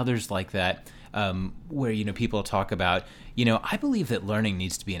seen others like that where, people talk about, I believe that learning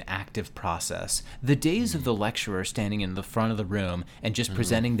needs to be an active process. The days of the lecturer standing in the front of the room and just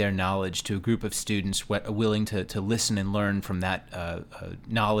presenting their knowledge to a group of students willing to listen and learn from that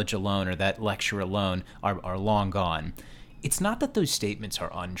knowledge alone or that lecture alone are long gone. It's not that those statements are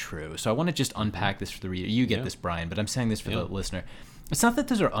untrue. So I want to just unpack this for the reader. You get this, Brian, but I'm saying this for the listener. It's not that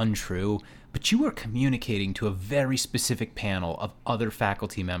those are untrue, but you are communicating to a very specific panel of other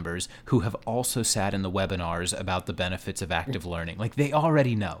faculty members who have also sat in the webinars about the benefits of active learning. Like, they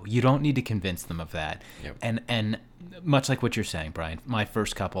already know. You don't need to convince them of that. Yep. And much like what you're saying, Brian, my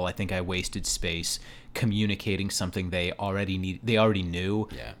first couple, I think I wasted space communicating something they already knew.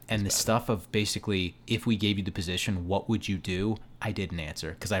 Yeah, and the stuff of basically, if we gave you the position, what would you do? I didn't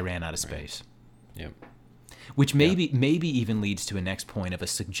answer because I ran out of space. Right. Yep. Which maybe even leads to a next point of a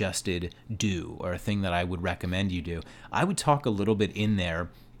suggested do, or a thing that I would recommend you do. I would talk a little bit in there,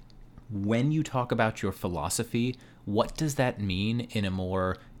 when you talk about your philosophy, what does that mean in a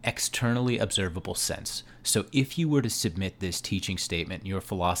more externally observable sense? So if you were to submit this teaching statement, your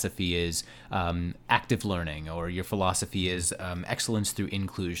philosophy is active learning, or your philosophy is excellence through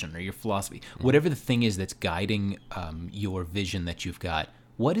inclusion, or your philosophy, whatever the thing is that's guiding your vision that you've got,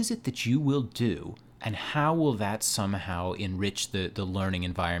 what is it that you will do, and how will that somehow enrich the learning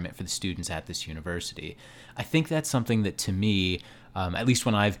environment for the students at this university? I think that's something that, to me, at least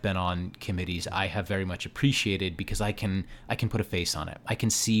when I've been on committees, I have very much appreciated, because I can put a face on it. I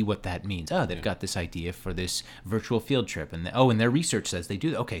can see what that means. Oh, they've got this idea for this virtual field trip, and and their research says they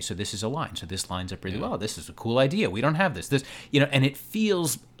do. Okay, so this is aligned. So this lines up really well. This is a cool idea. We don't have this. And it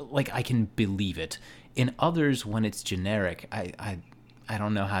feels like I can believe it. In others, when it's generic, I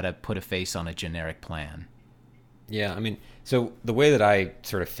don't know how to put a face on a generic plan. Yeah, I mean, so the way that I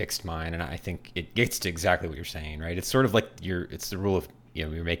sort of fixed mine, and I think it gets to exactly what you're saying, right? It's sort of like it's the rule of,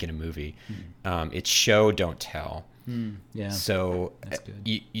 you're making a movie. It's show, don't tell. Yeah. So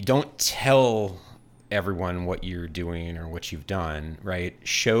you don't tell everyone what you're doing or what you've done, right?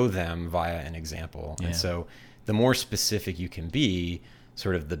 Show them via an example. Yeah. And so the more specific you can be,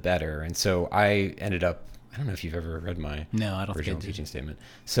 sort of the better. And so I ended up, I don't know if you've ever read my original teaching statement.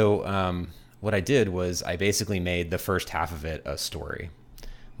 So what I did was I basically made the first half of it a story,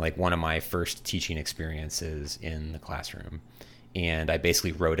 like one of my first teaching experiences in the classroom. And I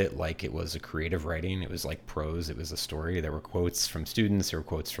basically wrote it like it was a creative writing. It was like prose. It was a story. There were quotes from students. There were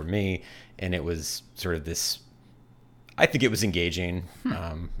quotes from me. And it was sort of this, I think it was engaging. But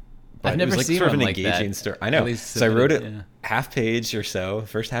I've never it was like seen sort of one an like engaging that. story. I know. At least So I wrote it yeah. half page or so.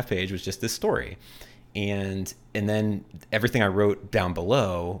 First half page was just this story. And then everything I wrote down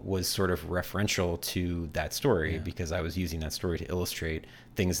below was sort of referential to that story, because I was using that story to illustrate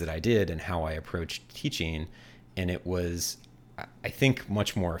things that I did and how I approached teaching. And it was, I think,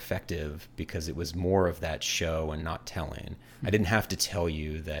 much more effective because it was more of that show and not telling. I didn't have to tell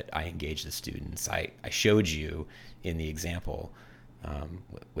you that I engaged the students. I showed you in the example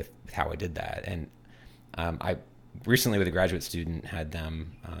with how I did that. And I recently, with a graduate student, had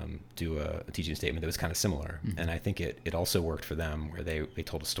them do a teaching statement that was kind of similar. And I think it also worked for them, where they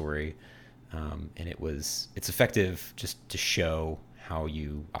told a story. And it's effective just to show how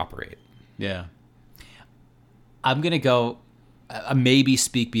you operate. Yeah. I'm going to go maybe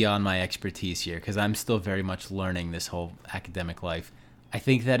speak beyond my expertise here, because I'm still very much learning this whole academic life. I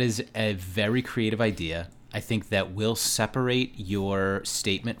think that is a very creative idea. I think that will separate your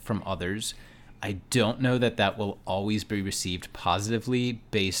statement from others. I don't know that that will always be received positively,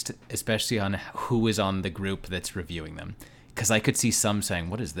 based especially on who is on the group that's reviewing them. Because I could see some saying,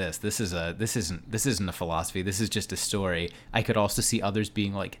 "What is this? This isn't a philosophy. This is just a story." I could also see others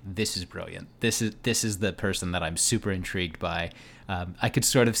being like, "This is brilliant. This is the person that I'm super intrigued by." I could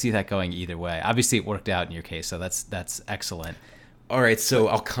sort of see that going either way. Obviously, it worked out in your case, so that's excellent. All right, so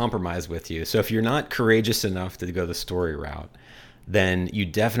I'll compromise with you. So if you're not courageous enough to go the story route, then you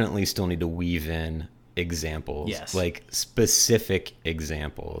definitely still need to weave in examples, Yes. like specific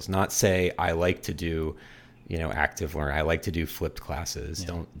examples. Not say, I like to do, active learning. I like to do flipped classes. Yeah.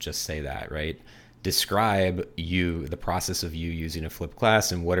 Don't just say that, right? Describe the process of you using a flipped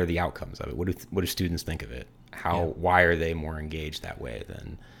class, and what are the outcomes of it? What do students think of it? Why are they more engaged that way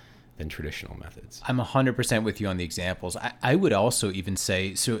than traditional methods? I'm 100% with you on the examples. I would also even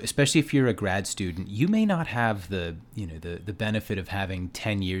say, so especially if you're a grad student, you may not have the benefit of having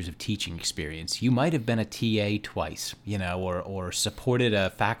 10 years of teaching experience. You might have been a TA twice, or supported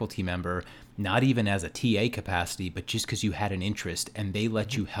a faculty member, not even as a TA capacity, but just because you had an interest and they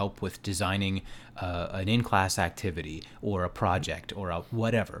let you help with designing an in-class activity or a project or a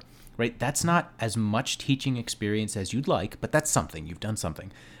whatever, right? That's not as much teaching experience as you'd like, but that's something. You've done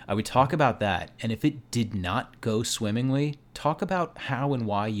something. I would talk about that. And if it did not go swimmingly, talk about how and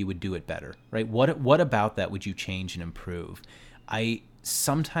why you would do it better, right? What about that would you change and improve? I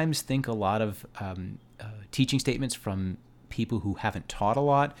sometimes think a lot of teaching statements from people who haven't taught a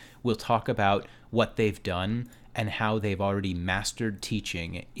lot will talk about what they've done and how they've already mastered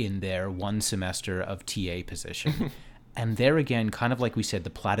teaching in their one semester of TA position. And there again, kind of like we said, the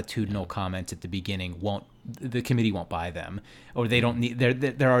platitudinal comment at the beginning the committee won't buy them, or they don't need,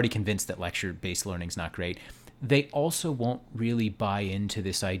 they're already convinced that lecture-based learning is not great. They also won't really buy into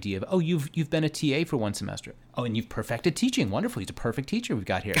this idea of, oh, you've been a TA for one semester. Oh, and you've perfected teaching. Wonderful. He's a perfect teacher we've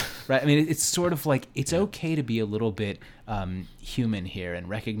got here, right? I mean, it's sort of like, it's okay to be a little bit human here and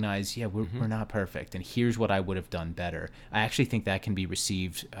recognize, we're not perfect, and here's what I would have done better. I actually think that can be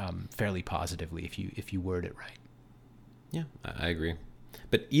received fairly positively if you word it right. Yeah, I agree.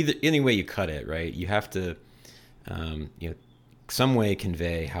 But any way you cut it, right? You have to, some way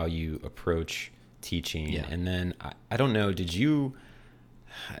convey how you approach teaching. Yeah. And then I don't know,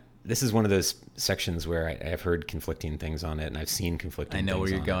 this is one of those sections where I've heard conflicting things on it, and I've seen conflicting things. I know where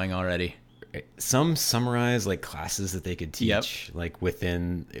you're going already. Some summarize like classes that they could teach, Yep. like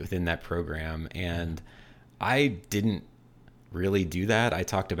within that program. And I didn't really do that. I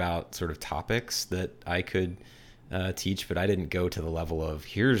talked about sort of topics that I could teach, but I didn't go to the level of,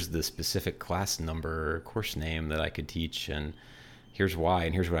 here's the specific class number or course name that I could teach, and here's why,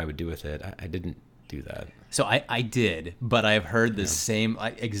 and here's what I would do with it. I didn't do that. So I did, but I've heard the same,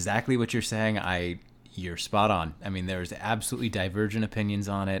 exactly what you're saying. You're spot on. I mean, there's absolutely divergent opinions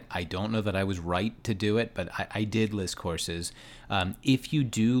on it. I don't know that I was right to do it, but I did list courses. If you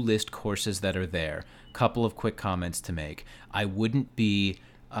do list courses that are there, couple of quick comments to make. I wouldn't be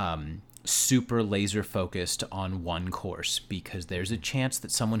super laser focused on one course, because there's a chance that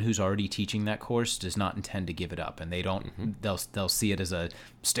someone who's already teaching that course does not intend to give it up, and they don't. They'll see it as a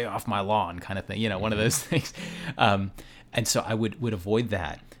stay off my lawn kind of thing, one of those things. And so I would avoid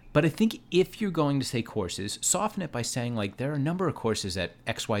that. But I think if you're going to say courses, soften it by saying, like, there are a number of courses at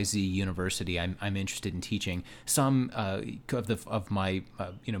XYZ University I'm interested in teaching. Some of my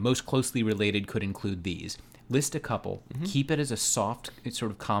most closely related could include these. List a couple. Keep it as a soft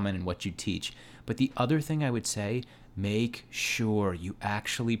sort of comment in what you teach. But the other thing I would say, make sure you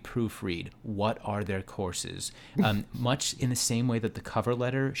actually proofread what are their courses. Much in the same way that the cover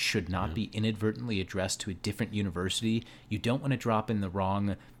letter should not be inadvertently addressed to a different university, you don't want to drop in the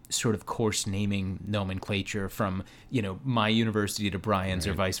wrong sort of course naming nomenclature from my university to Brian's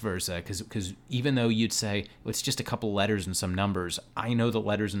or vice versa, because even though you'd say, well, it's just a couple letters and some numbers, I know the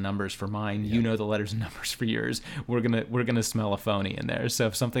letters and numbers for mine, you know the letters and numbers for yours, we're gonna smell a phony in there. So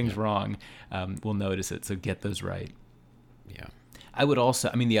if something's wrong, we'll notice it. So get those right. Yeah. I would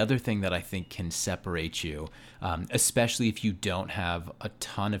also, the other thing that I think can separate you, especially if you don't have a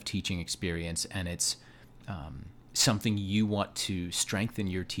ton of teaching experience and it's something you want to strengthen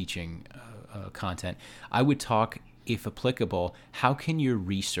your teaching content, I would talk, if applicable, how can your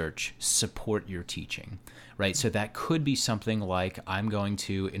research support your teaching, right? So that could be something like, I'm going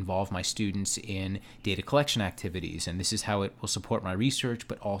to involve my students in data collection activities, and this is how it will support my research,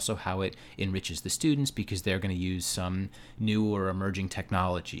 but also how it enriches the students because they're going to use some new or emerging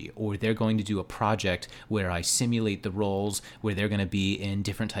technology, or they're going to do a project where I simulate the roles where they're going to be in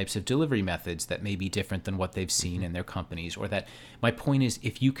different types of delivery methods that may be different than what they've seen in their companies, or that my point is,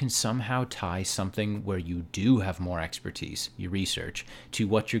 if you can somehow tie something where you do have more expertise, your research, to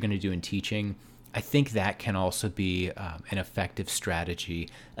what you're going to do in teaching, I think that can also be an effective strategy,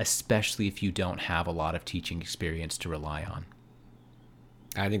 especially if you don't have a lot of teaching experience to rely on.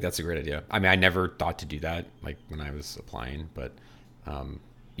 I think that's a great idea. I never thought to do that, like when I was applying, but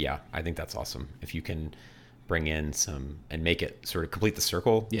I think that's awesome. If you can bring in some and make it sort of complete the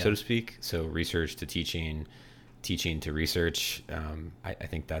circle, so to speak. So research to teaching, teaching to research. I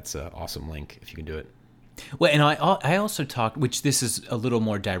think that's an awesome link if you can do it. Well, and I also talked, which this is a little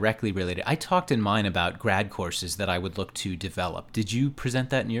more directly related, I talked in mine about grad courses that I would look to develop. Did you present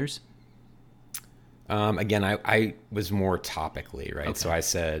that in yours? Again, I was more topically, right? Okay. So I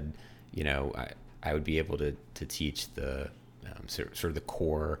said, I would be able to teach the sort of the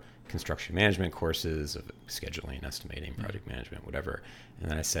core construction management courses of scheduling, estimating, project management, whatever.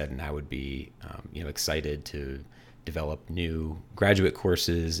 And then I said, and I would be, excited to develop new graduate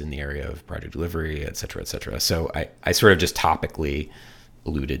courses in the area of project delivery, et cetera, et cetera. So I sort of just topically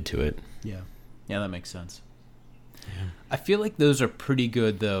alluded to it. Yeah, that makes sense. Yeah. I feel like those are pretty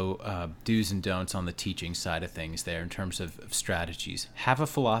good, though, do's and don'ts on the teaching side of things there in terms of strategies. Have a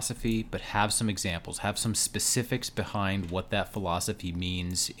philosophy, but have some examples. Have some specifics behind what that philosophy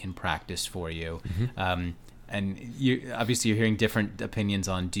means in practice for you. And obviously you're hearing different opinions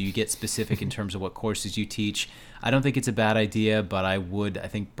on, do you get specific in terms of what courses you teach? I don't think it's a bad idea, but I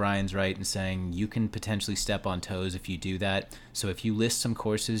think Brian's right in saying you can potentially step on toes if you do that. So if you list some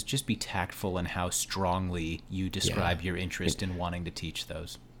courses, just be tactful in how strongly you describe your interest in wanting to teach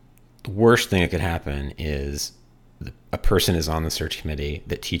those. The worst thing that could happen is a person is on the search committee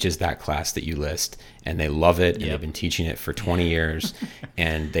that teaches that class that you list, and they love it, and they've been teaching it for 20 years,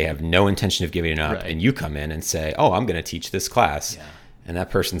 and they have no intention of giving it up, and you come in and say, oh, I'm going to teach this class. And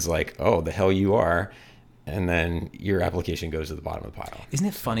that person's like, oh, the hell you are. And then your application goes to the bottom of the pile. Isn't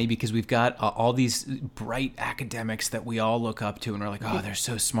it funny? Because we've got all these bright academics that we all look up to and we're like, oh, they're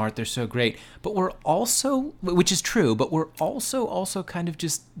so smart, they're so great. But we're also, which is true, but we're also kind of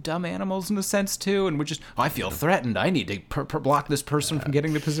just dumb animals in a sense too. And we're just, I feel threatened. I need to block this person from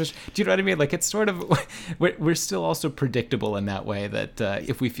getting the position. Do you know what I mean? Like, it's sort of, we're still also predictable in that way that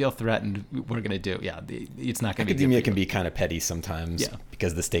if we feel threatened, we're going to do, it's not going to be. Academia can be kind of petty sometimes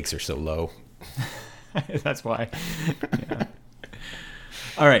because the stakes are so low. That's why. Yeah.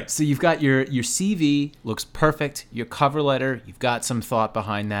 All right, so you've got your CV, looks perfect, your cover letter, you've got some thought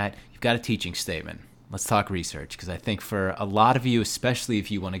behind that, you've got a teaching statement. Let's talk research, because I think for a lot of you, especially if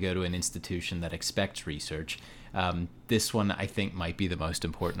you want to go to an institution that expects research, this one I think might be the most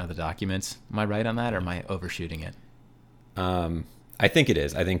important of the documents. Am I right on that, or am I overshooting it? I think it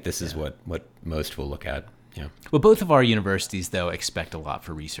is. I think this is what most will look at. Yeah. Well, both of our universities, though, expect a lot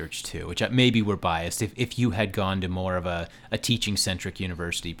for research, too, which maybe we're biased. If you had gone to more of a teaching-centric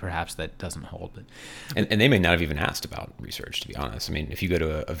university, perhaps that doesn't hold. But and they may not have even asked about research, to be honest. I mean, if you go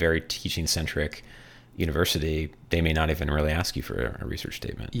to a very teaching-centric university, they may not even really ask you for a research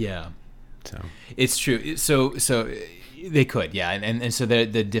statement. Yeah. So it's true. So they could, yeah, and so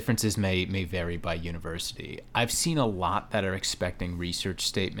the differences may vary by university. I've seen a lot that are expecting research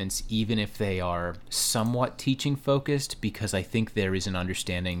statements, even if they are somewhat teaching focused, because I think there is an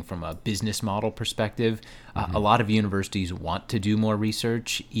understanding from a business model perspective. A lot of universities want to do more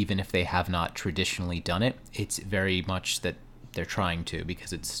research, even if they have not traditionally done it. It's very much that they're trying to,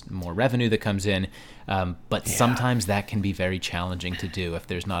 because it's more revenue that comes in. But sometimes that can be very challenging to do if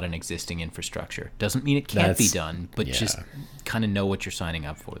there's not an existing infrastructure. Doesn't mean it can't be done, but just kind of know what you're signing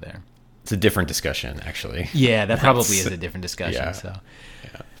up for there. It's a different discussion, actually. Yeah, that probably is a different discussion.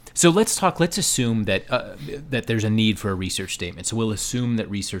 Yeah. So let's assume that that there's a need for a research statement. So we'll assume that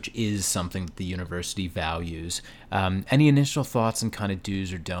research is something that the university values. Any initial thoughts and kind of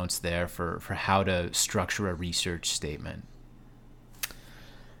do's or don'ts there for how to structure a research statement?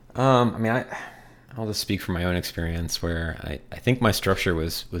 I'll just speak from my own experience, where I think my structure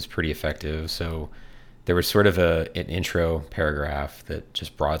was pretty effective. So there was sort of an intro paragraph that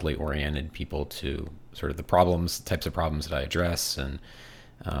just broadly oriented people to sort of the types of problems that I address, and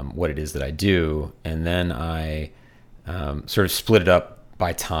what it is that I do. And then I sort of split it up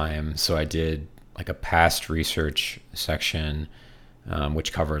by time. So I did like a past research section,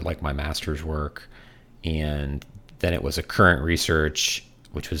 which covered like my master's work. And then it was a current research,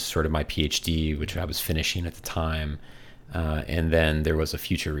 which was sort of my PhD, which I was finishing at the time. And then there was a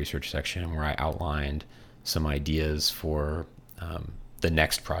future research section where I outlined some ideas for the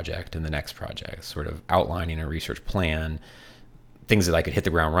next project and the next project, sort of outlining a research plan, things that I could hit the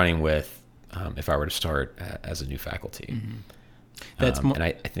ground running with if I were to start as a new faculty. Mm-hmm. And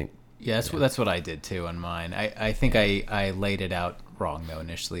I think... Yeah, that's what I did too on mine. I think I laid it out wrong though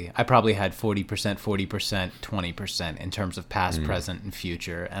initially. I probably had 40%, 40%, 20% in terms of past, present, and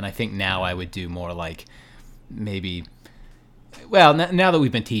future. And I think now I would do more like maybe, well, now that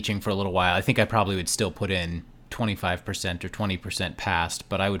we've been teaching for a little while, I think I probably would still put in 25% or 20% past,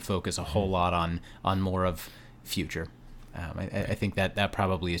 but I would focus a whole lot on more of future. I think that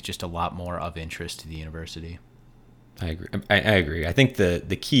probably is just a lot more of interest to the university. I agree. I agree. I think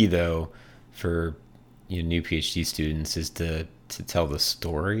the key though for new PhD students is to tell the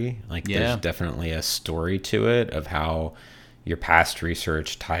story. Like there's definitely a story to it of how your past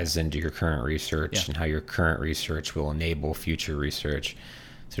research ties into your current research and how your current research will enable future research.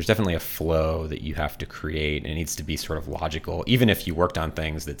 So there's definitely a flow that you have to create, and it needs to be sort of logical, even if you worked on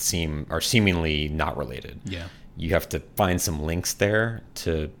things that are seemingly not related. Yeah. You have to find some links there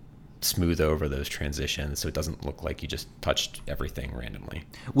to smooth over those transitions so it doesn't look like you just touched everything randomly.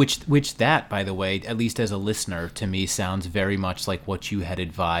 Which that, by the way, at least as a listener, to me sounds very much like what you had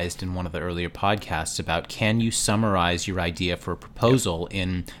advised in one of the earlier podcasts about, can you summarize your idea for a proposal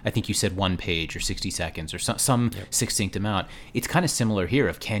in, I think you said 1 page or 60 seconds or some succinct amount. It's kind of similar here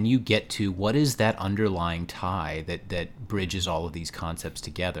of, can you get to what is that underlying tie that bridges all of these concepts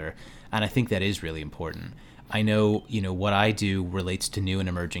together? And I think that is really important. I know, what I do relates to new and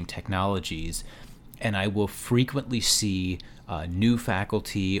emerging technologies, and I will frequently see new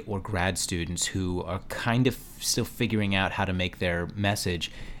faculty or grad students who are kind of still figuring out how to make their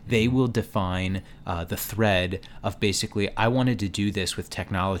message. They will define the thread of basically, I wanted to do this with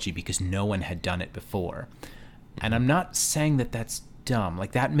technology because no one had done it before. And I'm not saying that that's dumb.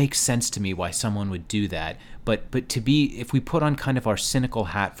 Like, that makes sense to me why someone would do that. But if we put on kind of our cynical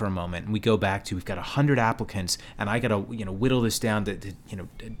hat for a moment and we go back to, we've got 100 applicants and I got to, whittle this down to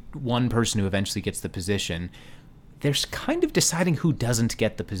one person who eventually gets the position, there's kind of deciding who doesn't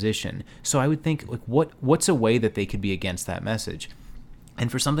get the position. So I would think, like, what's a way that they could be against that message? And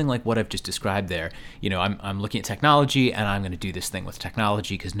for something like what I've just described there, I'm looking at technology and I'm going to do this thing with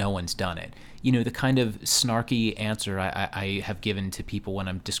technology because no one's done it. The kind of snarky answer I have given to people when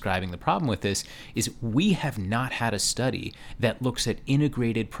I'm describing the problem with this is, we have not had a study that looks at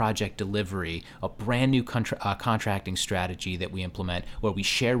integrated project delivery, a brand new contracting strategy that we implement where we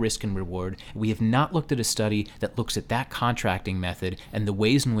share risk and reward. We have not looked at a study that looks at that contracting method and the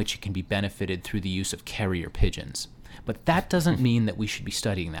ways in which it can be benefited through the use of carrier pigeons. But that doesn't mean that we should be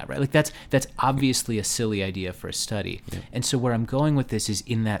studying that, right? Like, that's obviously a silly idea for a study. Yeah. And so where I'm going with this is,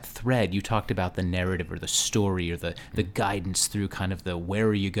 in that thread, you talked about the narrative or the story or the guidance through kind of the where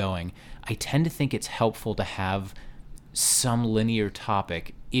are you going. I tend to think it's helpful to have some linear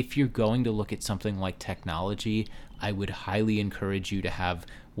topic. If you're going to look at something like technology, I would highly encourage you to have,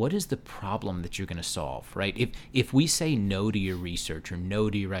 what is the problem that you're going to solve, right? If we say no to your research or no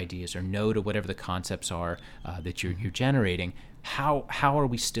to your ideas or no to whatever the concepts are that you're generating, how are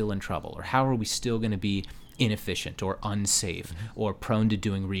we still in trouble? Or how are we still going to be inefficient or unsafe or prone to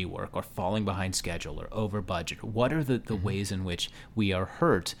doing rework or falling behind schedule or over budget? What are the ways in which we are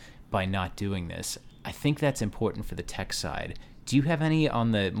hurt by not doing this. I think that's important for the tech side. Do you have any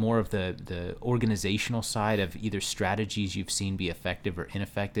on the more of the organizational side of either strategies you've seen be effective or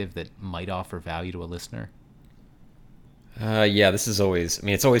ineffective that might offer value to a listener? Yeah, this is always, I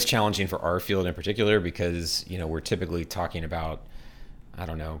mean, it's always challenging for our field in particular because, we're typically talking about, I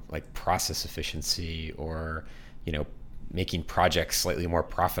don't know, like process efficiency or, making projects slightly more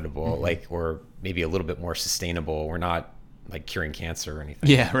profitable, or maybe a little bit more sustainable. We're not like curing cancer or anything.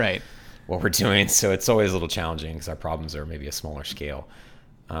 Yeah, right. What we're doing. So it's always a little challenging because our problems are maybe a smaller scale.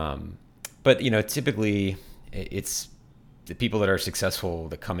 But, typically it's the people that are successful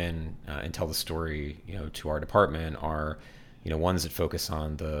that come in and tell the story, to our department are, ones that focus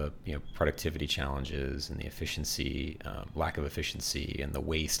on the, productivity challenges and the efficiency, lack of efficiency and the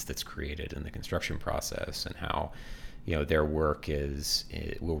waste that's created in the construction process and how, their work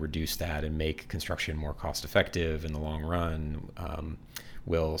it will reduce that and make construction more cost effective in the long run,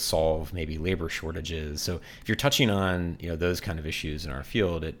 will solve maybe labor shortages. So if you're touching on, those kind of issues in our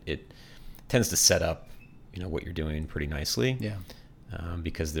field, it tends to set up, what you're doing pretty nicely. Yeah.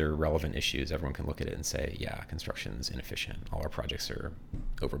 Because they're relevant issues. Everyone can look at it and say, yeah, construction's inefficient. All our projects are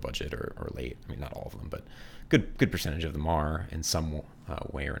over budget or late. I mean, not all of them, but good percentage of them are in some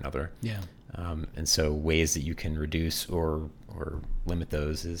way or another. Yeah. And so ways that you can reduce or limit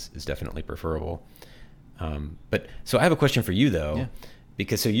those is definitely preferable. But so I have a question for you though,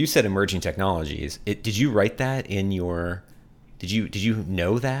 because so you said emerging technologies. Did you write that in your? Did you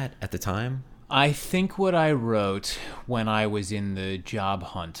know that at the time? I think what I wrote when I was in the job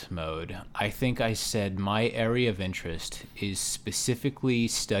hunt mode, I think I said my area of interest is specifically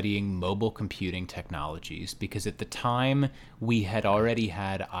studying mobile computing technologies because at the time we had already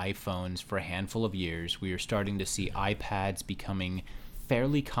had iPhones for a handful of years. We were starting to see iPads becoming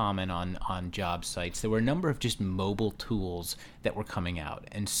fairly common on job sites. There were a number of just mobile tools that were coming out.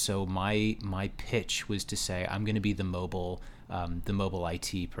 And so my pitch was to say I'm going to be the mobile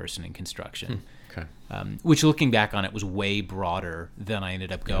IT person in construction. Okay. Which looking back on it was way broader than I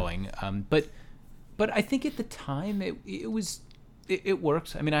ended up going. But I think at the time it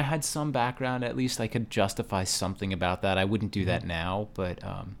worked. I mean, I had some background, at least I could justify something about that. I wouldn't do that now, but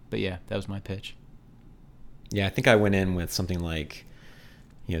yeah, that was my pitch. Yeah, I think I went in with something like,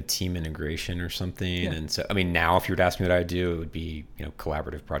 team integration or something. Yeah. And so, I mean, now if you were to ask me what I'd do, it would be,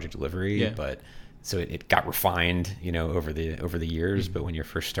 collaborative project delivery, but so it got refined, over the years. But when you're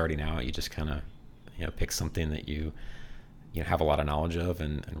first starting out, you just kind of, pick something that you have a lot of knowledge of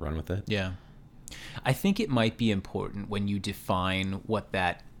and run with it. Yeah. I think it might be important when you define what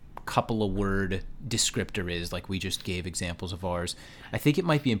that couple of word descriptor is, like we just gave examples of ours. I think it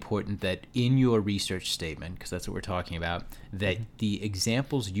might be important that in your research statement, because that's what we're talking about, that the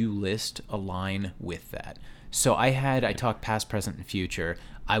examples you list align with that. So I talked past, present, and future.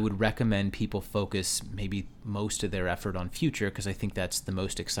 I would recommend people focus maybe most of their effort on future because I think that's the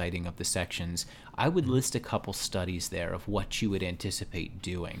most exciting of the sections. I would list a couple studies there of what you would anticipate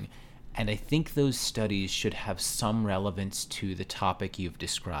doing. And I think those studies should have some relevance to the topic you've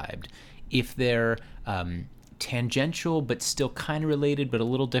described. If they're tangential but still kind of related but a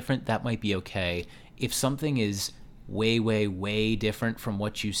little different, that might be okay. If something is way, way, way different from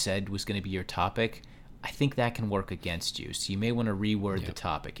what you said was going to be your topic, I think that can work against you. So you may want to reword the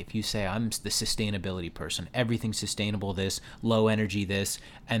topic. If you say, I'm the sustainability person, everything sustainable this, low energy this,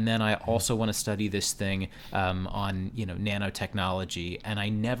 and then I also want to study this thing on nanotechnology, and I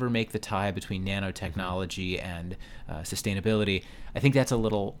never make the tie between nanotechnology and sustainability, I think that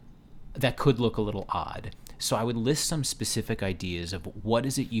could look a little odd. So I would list some specific ideas of what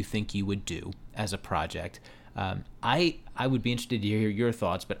is it you think you would do as a project. I would be interested to hear your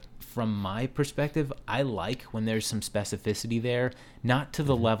thoughts, but from my perspective, I like when there's some specificity there, not to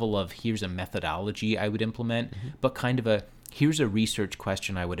the level of here's a methodology I would implement, but kind of here's a research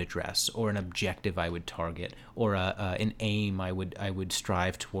question I would address, or an objective I would target, or an aim I would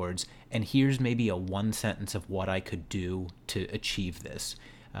strive towards, and here's maybe a one sentence of what I could do to achieve this.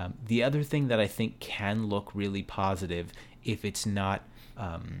 The other thing that I think can look really positive if it's not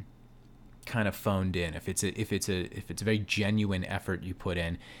kind of phoned in, if it's a very genuine effort you put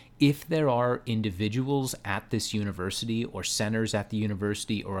in, if there are individuals at this university or centers at the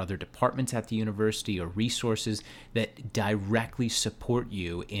university or other departments at the university or resources that directly support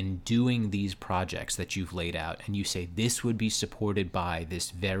you in doing these projects that you've laid out, and you say this would be supported by this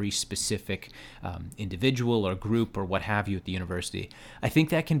very specific individual or group or what have you at the university, I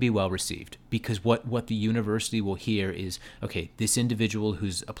think that can be well received, because what the university will hear is, okay, this individual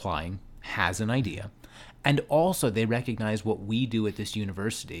who's applying has an idea, And also they recognize what we do at this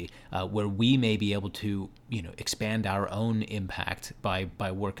university, where we may be able to, expand our own impact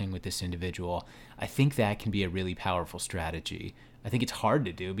by working with this individual. I think that can be a really powerful strategy. I think it's hard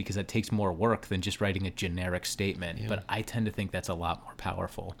to do because it takes more work than just writing a generic statement, but I tend to think that's a lot more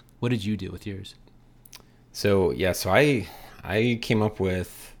powerful. What did you do with yours? So I came up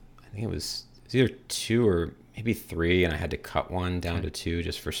with, I think it was either 2 or maybe 3, and I had to cut one down to 2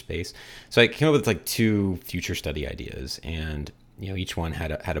 just for space. So I came up with like 2 future study ideas, and each one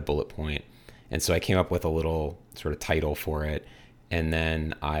had a bullet point. And so I came up with a little sort of title for it, and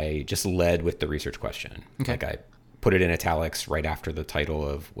then I just led with the research question. Okay. Like I put it in italics right after the title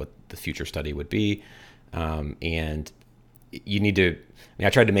of what the future study would be, and you need to. I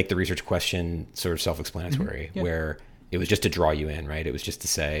tried to make the research question sort of self-explanatory, Mm-hmm. Yeah. where it was just to draw you in, right? It was just to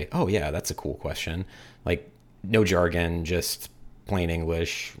say, oh yeah, that's a cool question. Like no jargon, just plain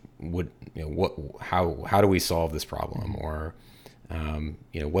English. How do we solve this problem? Or,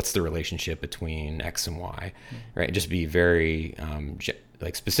 what's the relationship between X and Y, right? Just be very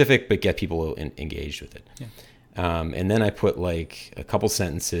specific, but get people engaged with it. Yeah. And then I put like a couple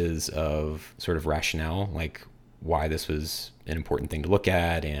sentences of sort of rationale, like why this was an important thing to look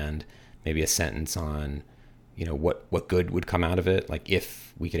at, and maybe a sentence on, what good would come out of it. Like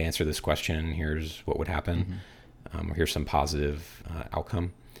if we could answer this question, here's what would happen, or here's some positive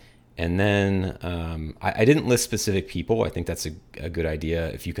outcome. And then I didn't list specific people. I think that's a good idea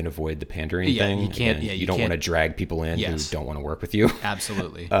if you can avoid the pandering thing. You can't. Again, Yeah, you don't want to drag people in who don't want to work with you.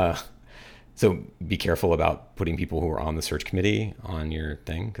 Absolutely. So be careful about putting people who are on the search committee on your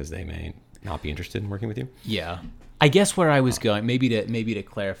thing, because they may not be interested in working with you. Yeah. I guess where I was going, maybe to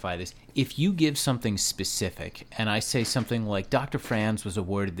clarify this, if you give something specific, and I say something like Dr. Franz was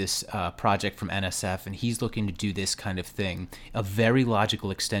awarded this project from NSF, and he's looking to do this kind of thing, a very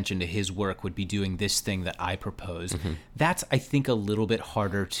logical extension to his work would be doing this thing that I propose. Mm-hmm. That's, I think, a little bit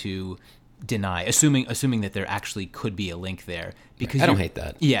harder to deny, assuming that there actually could be a link there. Because I don't hate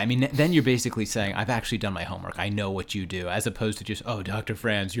that. Yeah, I mean, then you're basically saying, I've actually done my homework. I know what you do, as opposed to just, oh, Dr.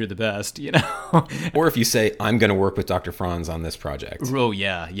 Franz, you're the best, Or if you say, I'm going to work with Dr. Franz on this project. Oh,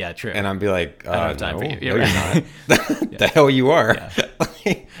 yeah, true. And I'd be like, I don't have time for you. No, you're not. The hell you are.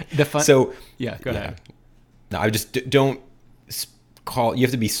 Yeah. So, go ahead. No, I just don't you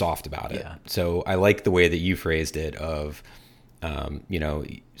have to be soft about it. Yeah. So I like the way that you phrased it of,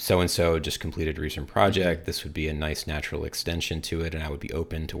 so-and-so just completed a recent project. Mm-hmm. This would be a nice natural extension to it, and I would be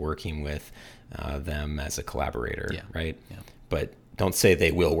open to working with them as a collaborator, right? Yeah. But don't say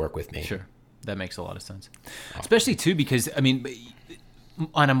they will work with me. Sure. That makes a lot of sense. Especially, too, because, I mean,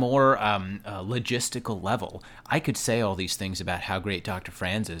 on a more logistical level, I could say all these things about how great Dr.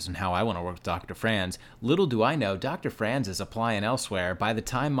 Franz is and how I want to work with Dr. Franz. Little do I know, Dr. Franz is applying elsewhere. By the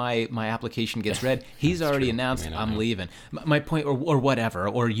time my application gets read, he's already announced I'm leaving. My point, or whatever,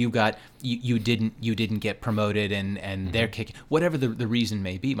 or you didn't get promoted and they're kicking, whatever the reason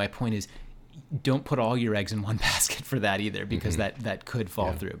may be. My point is, don't put all your eggs in one basket for that either, because that could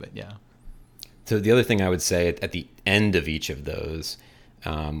fall through. But yeah. So the other thing I would say at the end of each of those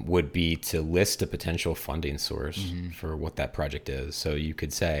would be to list a potential funding source for what that project is. So you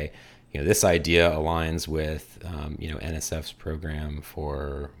could say, this idea aligns with, NSF's program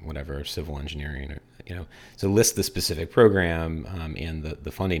for whatever, civil engineering, so list the specific program and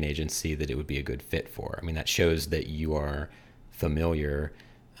the funding agency that it would be a good fit for. I mean, that shows that you are familiar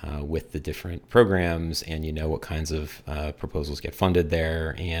with the different programs, and what kinds of proposals get funded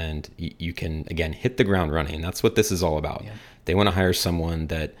there, and you can, again, hit the ground running. That's what this is all about. Yeah. They want to hire someone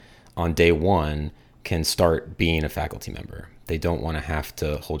that on day one can start being a faculty member. They don't want to have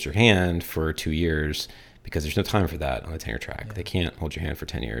to hold your hand for 2 years, because there's no time for that on the tenure track. Yeah. They can't hold your hand for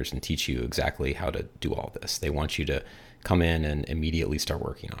 10 years and teach you exactly how to do all this. They want you to come in and immediately start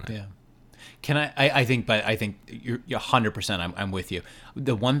working on it. Yeah. I think you're 100%. I'm with you.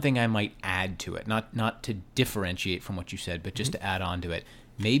 The one thing I might add to it, not to differentiate from what you said, but just to add on to it,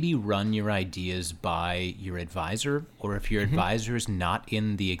 maybe run your ideas by your advisor, or if your advisor is not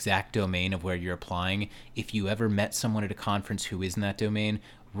in the exact domain of where you're applying, if you ever met someone at a conference who is in that domain,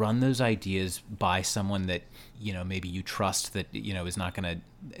 run those ideas by someone that maybe you trust, that is not going to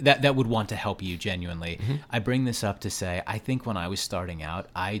that would want to help you genuinely. I bring this up to say, I think when I was starting out,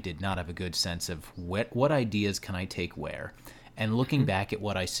 I did not have a good sense of what ideas can I take where. And looking back at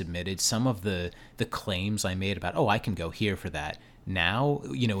what I submitted, some of the claims I made about, I can go here for that. Now,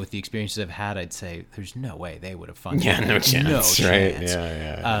 with the experiences I've had, I'd say there's no way they would have funded it. No chance, no right? chance.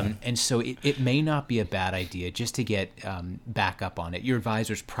 Yeah. And so it may not be a bad idea just to get back up on it. Your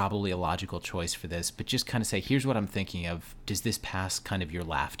advisor's probably a logical choice for this, but just kind of say, here's what I'm thinking of. Does this pass kind of your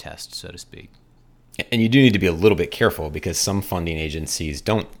laugh test, so to speak? And you do need to be a little bit careful because some funding agencies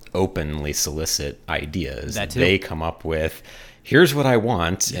don't openly solicit ideas. That too. They come up with, here's what I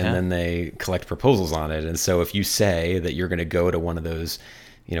want, Yeah. and then they collect proposals on it. And so if you say that you're going to go to one of those,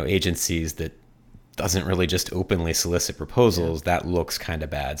 agencies that doesn't really just openly solicit proposals, that looks kind of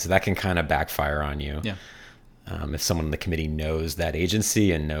bad. So that can kind of backfire on you. Yeah. If someone in the committee knows that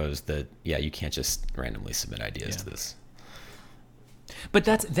agency and knows that, you can't just randomly submit ideas to this. But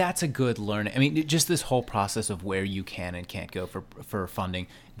that's a good learning. I mean, just this whole process of where you can and can't go for funding,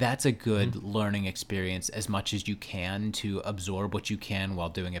 that's a good learning experience as much as you can to absorb what you can while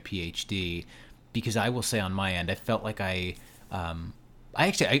doing a PhD. Because I will say on my end, I felt like I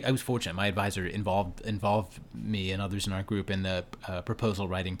was fortunate. My advisor involved me and others in our group in the proposal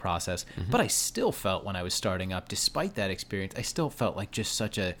writing process. But I still felt when I was starting up, despite that experience, I still felt like just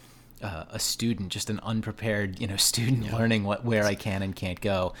such a student, just an unprepared, student learning where I can and can't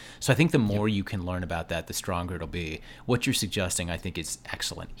go. So I think the more you can learn about that, the stronger it'll be. What you're suggesting, I think, is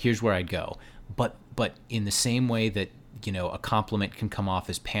excellent. Here's where I'd go. But in the same way that, a compliment can come off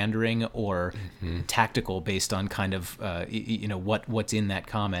as pandering or tactical based on kind of, what's in that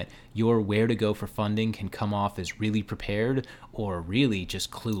comment, your where to go for funding can come off as really prepared or really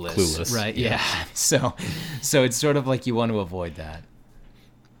just clueless. Right? Yeah. So it's sort of like you want to avoid that.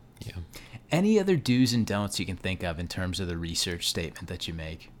 Yeah. Any other do's and don'ts you can think of in terms of the research statement that you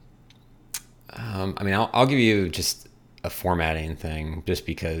make? I'll give you just a formatting thing, just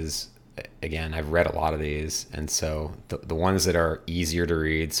because, again, I've read a lot of these, and so the ones that are easier to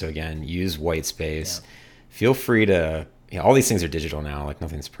read. So again, use white space. Yeah. Feel free to. All these things are digital now, like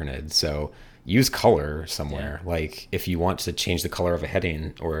nothing's printed. So use color somewhere. Yeah. Like if you want to change the color of a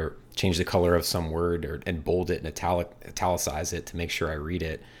heading or change the color of some word and bold it and italicize it to make sure I read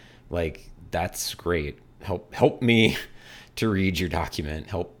it. Like, that's great. Help me to read your document.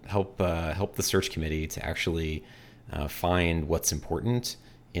 Help the search committee to actually find what's important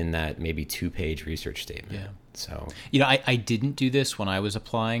in that maybe 2-page research statement. Yeah. So I didn't do this when I was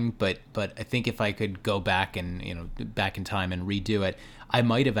applying, but I think if I could go back and back in time and redo it, I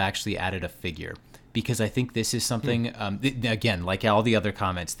might have actually added a figure. Because I think this is something, again, like all the other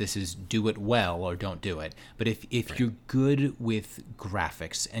comments, this is do it well or don't do it. But if Right. you're good with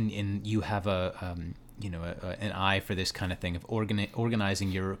graphics and you have an eye for this kind of thing of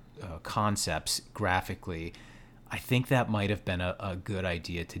organizing your concepts graphically, I think that might have been a good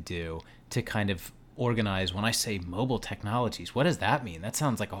idea to do, to kind of organize. When I say mobile technologies, what does that mean? That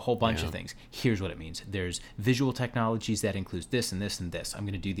sounds like a whole bunch of things. Here's what it means. There's visual technologies that includes this and this and this. I'm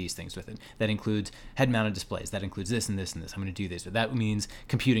going to do these things with it. That includes head-mounted displays. That includes this and this and this. I'm going to do this. Or that means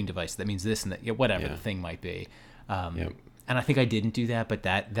computing device. That means this and that. Whatever the thing might be. And I think I didn't do that, but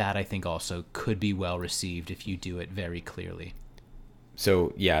that I think also could be well received if you do it very clearly.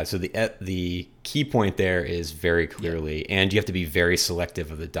 So the key point there is very clearly, and you have to be very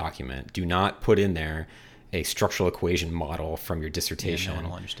selective of the document. Do not put in there a structural equation model from your dissertation. No one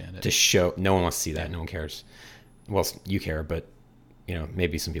will understand it. To show, no one wants to see that. No one cares. Well, you care, but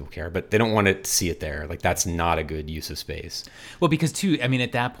maybe some people care, but they don't want to see it there. Like, that's not a good use of space. Well, because too,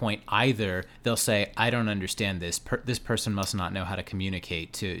 at that point, either they'll say, I don't understand this. This person must not know how to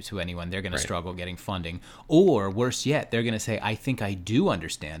communicate to anyone. They're going to struggle getting funding. Or worse yet, they're going to say, I think I do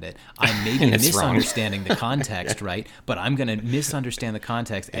understand it. I may be misunderstanding the context, right? But I'm going to misunderstand the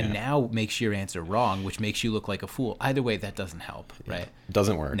context and now makes your answer wrong, which makes you look like a fool. Either way, that doesn't help, right?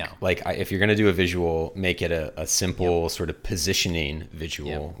 Doesn't work. No. Like, if you're going to do a visual, make it a simple sort of positioning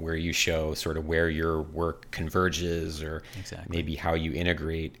visual where you show sort of where your work converges, or maybe how you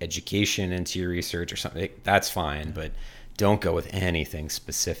integrate education into your research or something. That's fine, but don't go with anything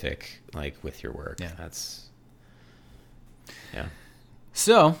specific like with your work.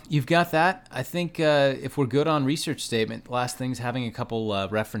 So you've got that. I think if we're good on research statement, last thing's having a couple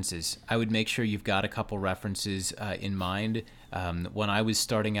references. I would make sure you've got a couple references in mind. When I was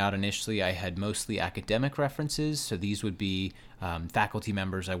starting out initially, I had mostly academic references. So these would be faculty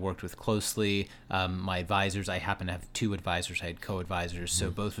members I worked with closely. My advisors, I happen to have 2 advisors. I had co-advisors. So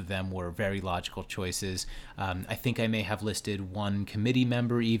both of them were very logical choices. I think I may have listed 1 committee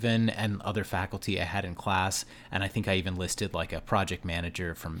member even, and other faculty I had in class. And I think I even listed like a project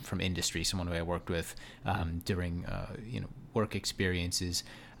manager from industry, someone who I worked with during work experiences.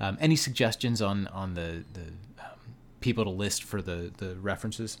 Any suggestions on the people to list for the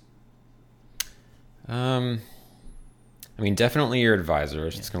references? Definitely your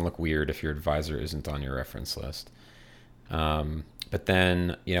advisors. It's going to look weird if your advisor isn't on your reference list. But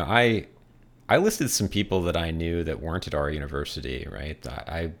then, I listed some people that I knew that weren't at our university, right?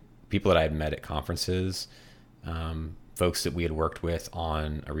 People that I had met at conferences. folks that we had worked with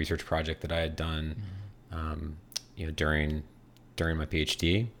on a research project that I had done, during my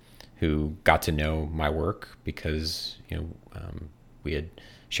PhD, who got to know my work because we had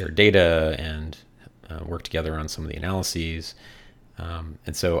shared data and worked together on some of the analyses,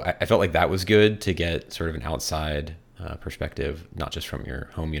 and so I felt like that was good to get sort of an outside perspective, not just from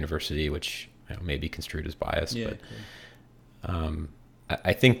your home university, which may be construed as biased, but.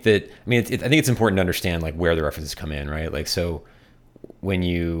 I think that, I think it's important to understand like where the references come in, right? Like, so when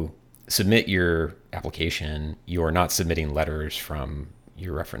you submit your application, you are not submitting letters from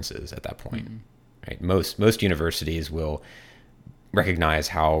your references at that point, right? Most universities will recognize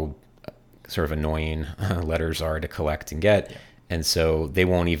how sort of annoying letters are to collect and get. Yeah. And so they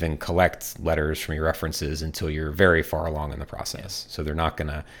won't even collect letters from your references until you're very far along in the process. Yeah. So they're not going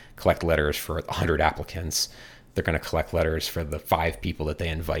to collect letters for 100 applicants. They're going to collect letters for the 5 people that they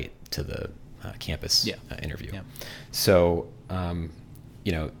invite to the campus interview. Yeah. So,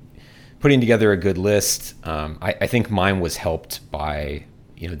 putting together a good list, I think mine was helped by,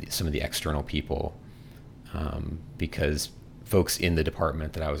 some of the external people, because folks in the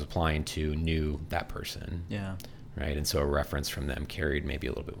department that I was applying to knew that person. Yeah. Right. And so a reference from them carried maybe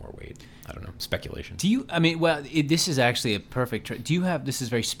a little bit more weight. I don't know. Speculation. This is actually a perfect, this is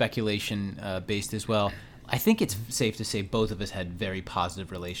very speculation based as well. I think it's safe to say both of us had very positive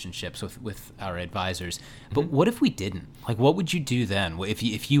relationships with our advisors. But what if we didn't? Like, what would you do then?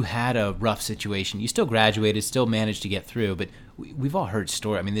 If you had a rough situation, you still graduated, still managed to get through, but we've all heard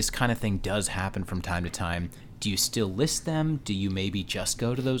stories. I mean, this kind of thing does happen from time to time. Do you still list them? Do you maybe just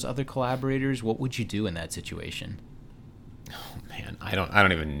go to those other collaborators? What would you do in that situation? Oh man, I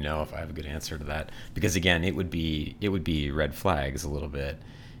don't even know if I have a good answer to that, because again, it would be red flags a little bit.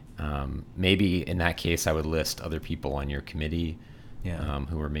 Maybe in that case, I would list other people on your committee,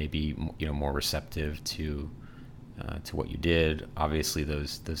 who are maybe more receptive to what you did. Obviously,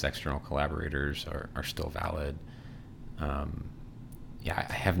 those external collaborators are still valid.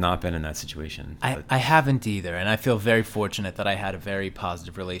 I have not been in that situation. I haven't either, and I feel very fortunate that I had a very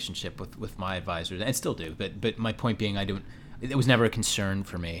positive relationship with my advisors, and still do. But my point being, it was never a concern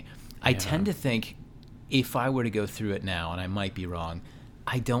for me. I tend to think if I were to go through it now, and I might be wrong,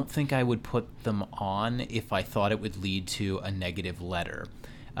 I don't think I would put them on if I thought it would lead to a negative letter.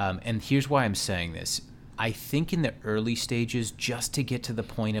 And here's why I'm saying this. I think in the early stages, just to get to the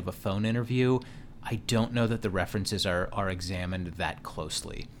point of a phone interview, I don't know that the references are examined that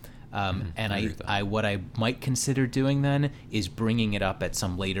closely. And what I might consider doing then is bringing it up at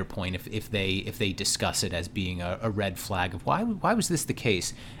some later point if they discuss it as being a red flag of why was this the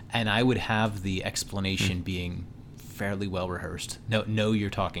case, and I would have the explanation being fairly well rehearsed. Know your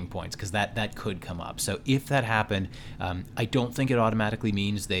talking points, because that could come up. So if that happened, I don't think it automatically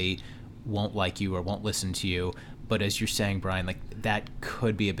means they won't like you or won't listen to you. But as you're saying, Brian, like that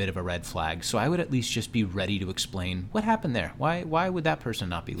could be a bit of a red flag. So I would at least just be ready to explain what happened there. Why would that person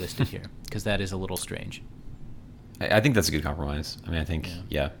not be listed here? Because that is a little strange. I think that's a good compromise. I mean, I think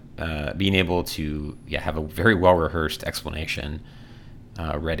being able to have a very well rehearsed explanation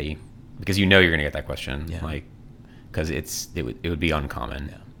ready, because you're going to get that question. Yeah. Like, because it would be uncommon.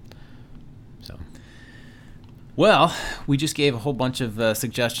 Yeah. So, well, we just gave a whole bunch of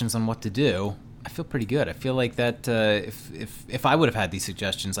suggestions on what to do. I feel pretty good. I feel like that if I would have had these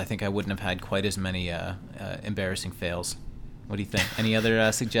suggestions, I think I wouldn't have had quite as many embarrassing fails. What do you think? Any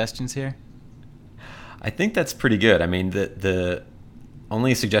other suggestions here? I think that's pretty good. I mean, the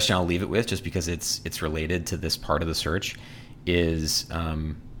only suggestion I'll leave it with, just because it's related to this part of the search, is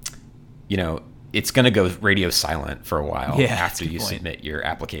it's going to go radio silent for a while after you submit your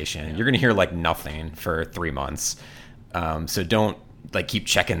application. Yeah. You're going to hear like nothing for 3 months. So don't like keep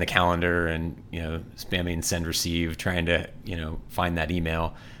checking the calendar and, spamming send receive, trying to, find that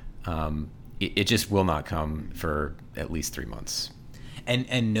email. It just will not come for at least 3 months.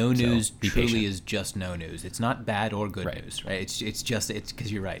 And no news truly is just no news. It's not bad or good news, right? It's because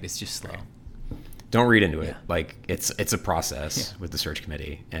you're right. It's just slow. Right. Don't read into it. Like it's a process with the search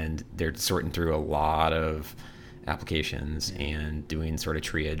committee, and they're sorting through a lot of applications and doing sort of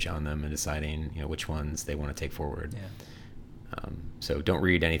triage on them and deciding, which ones they want to take forward. Yeah. So don't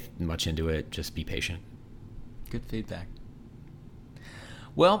read much into it. Just be patient. Good feedback.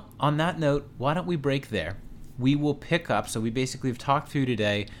 Well, on that note, why don't we break there? We will pick up. So we basically have talked through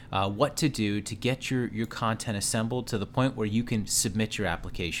today what to do to get your content assembled to the point where you can submit your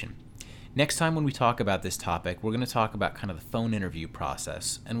application. Next time when we talk about this topic, we're going to talk about kind of the phone interview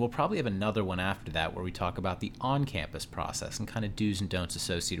process, and we'll probably have another one after that where we talk about the on-campus process and kind of do's and don'ts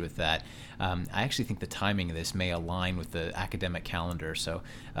associated with that. I actually think the timing of this may align with the academic calendar, so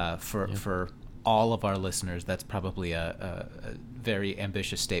for all of our listeners. That's probably a very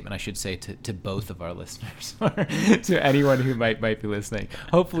ambitious statement, I should say, to both of our listeners, or to anyone who might be listening.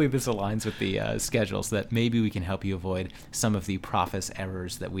 Hopefully this aligns with the schedule so that maybe we can help you avoid some of the Profis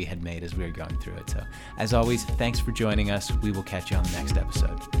errors that we had made as we were going through it. So as always, thanks for joining us. We will catch you on the next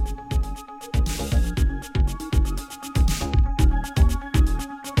episode.